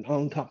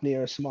veteran-owned company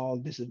or a small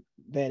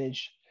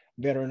disadvantaged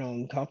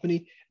veteran-owned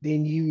company,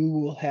 then you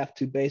will have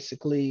to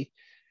basically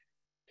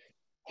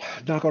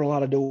knock on a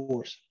lot of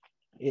doors.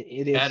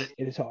 It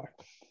is hard.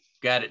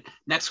 Got it.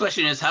 Next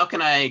question is, how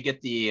can I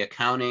get the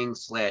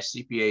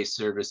accounting/CPA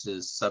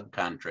services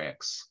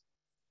subcontracts?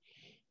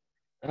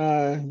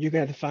 You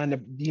have to find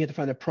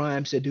the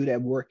primes that do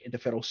that work in the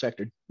federal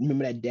sector.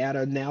 Remember that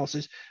data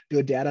analysis? Do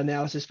a data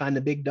analysis, find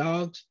the big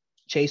dogs,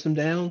 chase them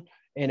down,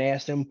 and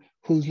ask them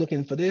who's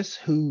looking for this,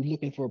 who's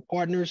looking for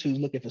partners, who's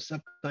looking for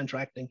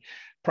subcontracting.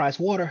 Price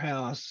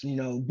Waterhouse,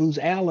 Booz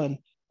Allen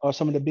are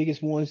some of the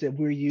biggest ones that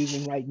we're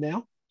using right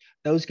now.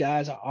 Those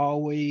guys are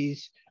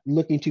always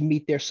looking to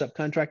meet their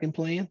subcontracting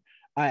plan.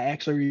 I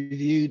actually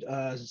reviewed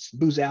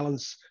Booz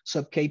Allen's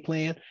sub-K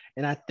plan,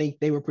 and I think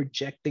they were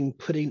projecting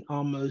putting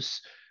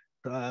almost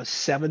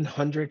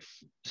 $700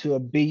 to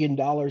 $1 billion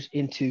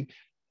into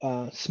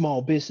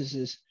small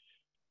businesses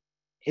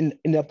in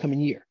the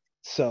upcoming year.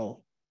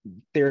 So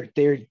they're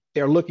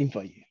looking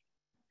for you.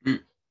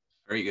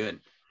 Very good.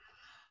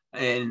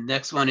 And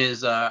next one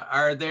is,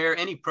 are there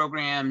any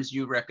programs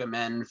you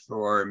recommend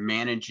for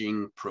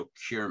managing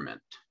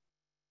procurement?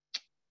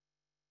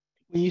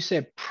 When you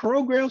said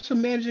programs for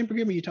managing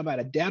procurement, you talk about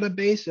a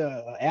database,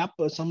 an app,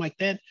 or something like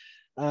that.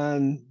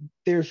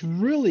 There's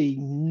really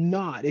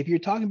not. If you're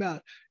talking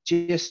about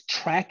just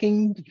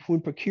tracking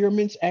when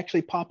procurements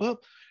actually pop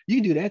up, you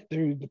can do that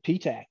through the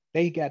PTAC.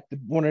 They got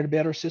one of the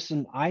better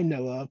systems I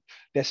know of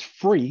that's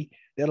free,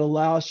 that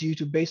allows you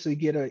to basically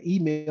get an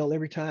email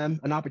every time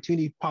an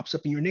opportunity pops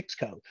up in your NICS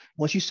code.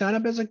 Once you sign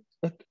up as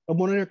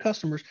one of their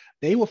customers,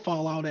 they will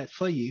follow all that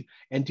for you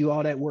and do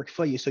all that work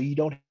for you, so you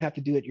don't have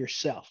to do it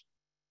yourself.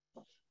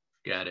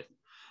 Got it.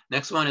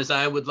 Next one is,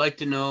 I would like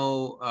to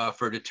know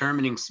for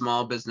determining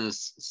small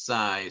business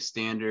size,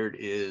 standard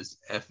is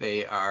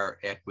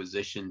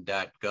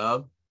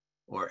FARacquisition.gov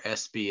or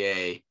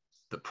SBA,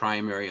 the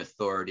primary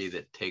authority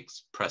that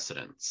takes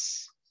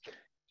precedence?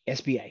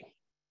 SBA.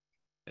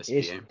 SBA.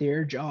 It's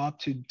their job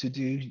to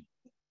do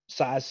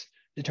size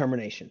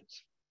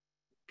determinations.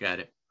 Got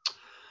it.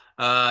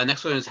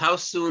 Next one is, how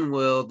soon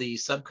will the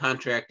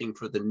subcontracting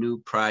for the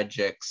new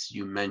projects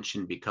you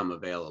mentioned become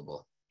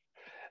available?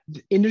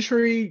 The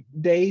industry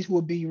days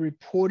will be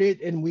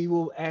reported, and we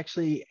will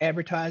actually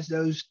advertise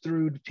those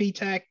through the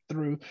PTAC,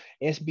 through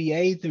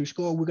SBA, through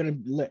SCORE. We're going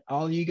to let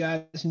all you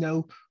guys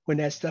know when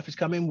that stuff is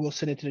coming. We'll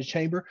send it to the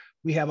chamber.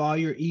 We have all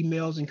your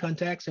emails and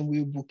contacts, and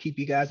we will keep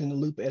you guys in the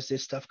loop as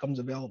this stuff comes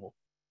available.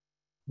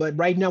 But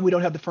right now, we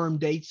don't have the firm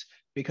dates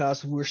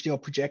because we're still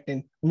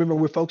projecting. Remember,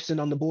 we're focusing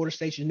on the border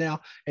station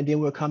now, and then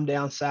we'll come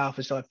down south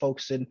and start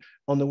focusing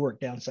on the work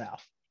down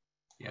south.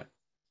 Yeah.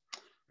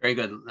 Very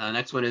good.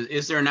 Next one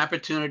is there an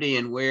opportunity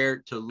and where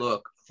to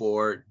look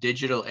for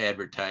digital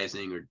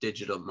advertising or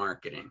digital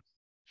marketing?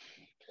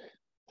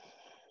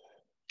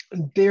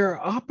 There are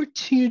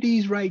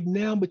opportunities right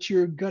now, but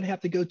you're going to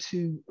have to go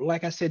to,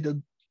 like I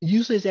said,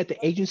 usually it's at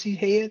the agency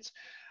heads.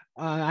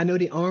 I know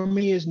the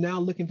Army is now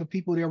looking for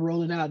people. They're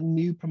rolling out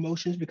new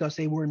promotions because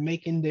they weren't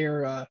making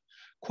their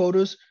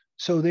quotas.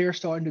 So they're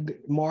starting to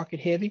market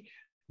heavy.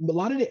 A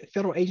lot of the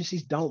federal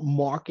agencies don't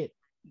market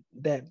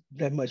that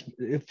much.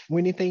 If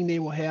anything, they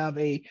will have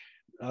a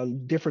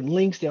different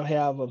links. They'll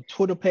have a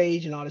Twitter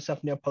page and all this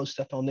stuff, and they'll post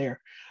stuff on there.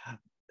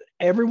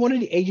 Every one of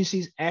the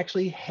agencies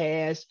actually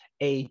has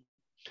a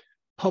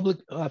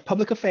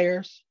public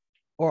affairs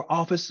or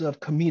office of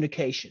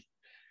communication.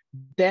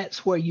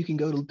 That's where you can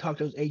go to talk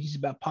to those agencies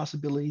about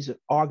possibilities of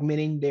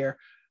augmenting their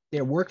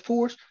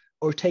workforce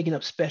or taking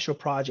up special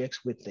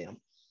projects with them.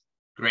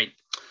 Great.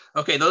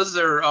 Okay, those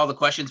are all the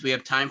questions we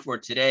have time for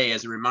today.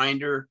 As a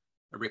reminder,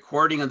 a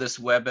recording of this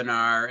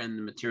webinar and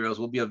the materials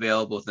will be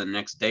available within the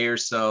next day or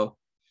so.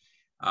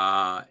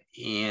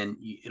 And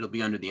it'll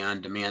be under the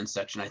on-demand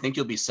section. I think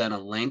you'll be sent a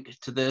link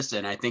to this,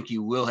 and I think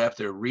you will have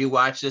to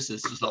rewatch this.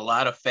 This is a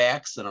lot of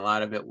facts, and a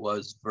lot of it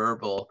was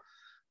verbal.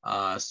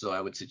 So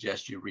I would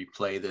suggest you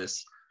replay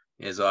this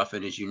as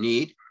often as you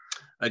need.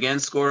 Again,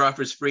 SCORE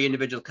offers free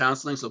individual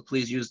counseling, so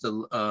please use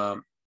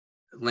the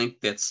link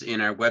that's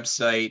in our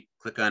website.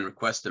 Click on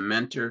Request a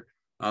Mentor.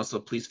 Also,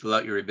 please fill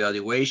out your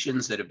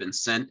evaluations that have been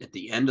sent at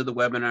the end of the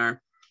webinar.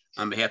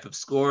 On behalf of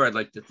SCORE, I'd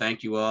like to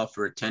thank you all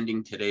for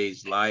attending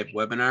today's live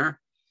webinar.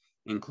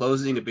 In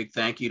closing, a big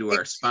thank you to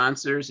our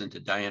sponsors and to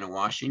Diana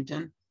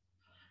Washington.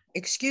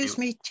 Excuse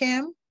me,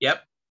 Tim.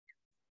 Yep.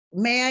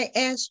 May I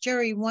ask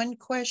Jerry one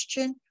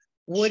question?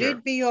 Would Sure.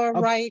 it be all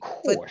right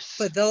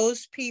for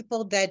those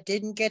people that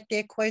didn't get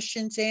their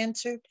questions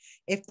answered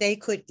if they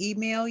could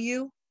email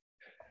you?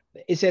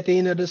 It's at the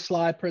end of the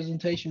slide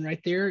presentation right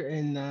there,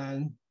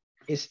 and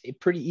it's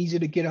pretty easy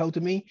to get a hold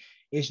of me.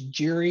 It's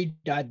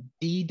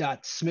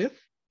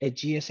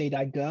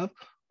jerry.d.smith@gsa.gov,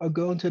 or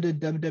go into the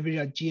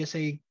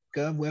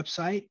www.gsa.gov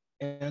website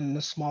and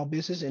the small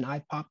business, and I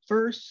pop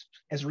first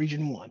as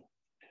Region 1.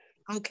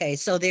 Okay,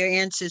 so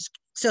their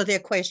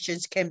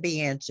questions can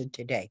be answered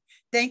today.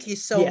 Thank you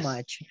so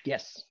much.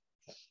 Yes.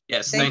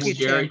 Yes, Thank you,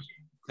 Jerry. Tim.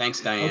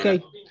 Thanks, Diana.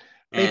 Okay.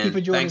 Thank you for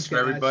joining us, thanks for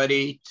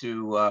everybody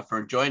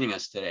for joining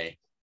us today.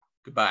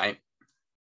 Goodbye.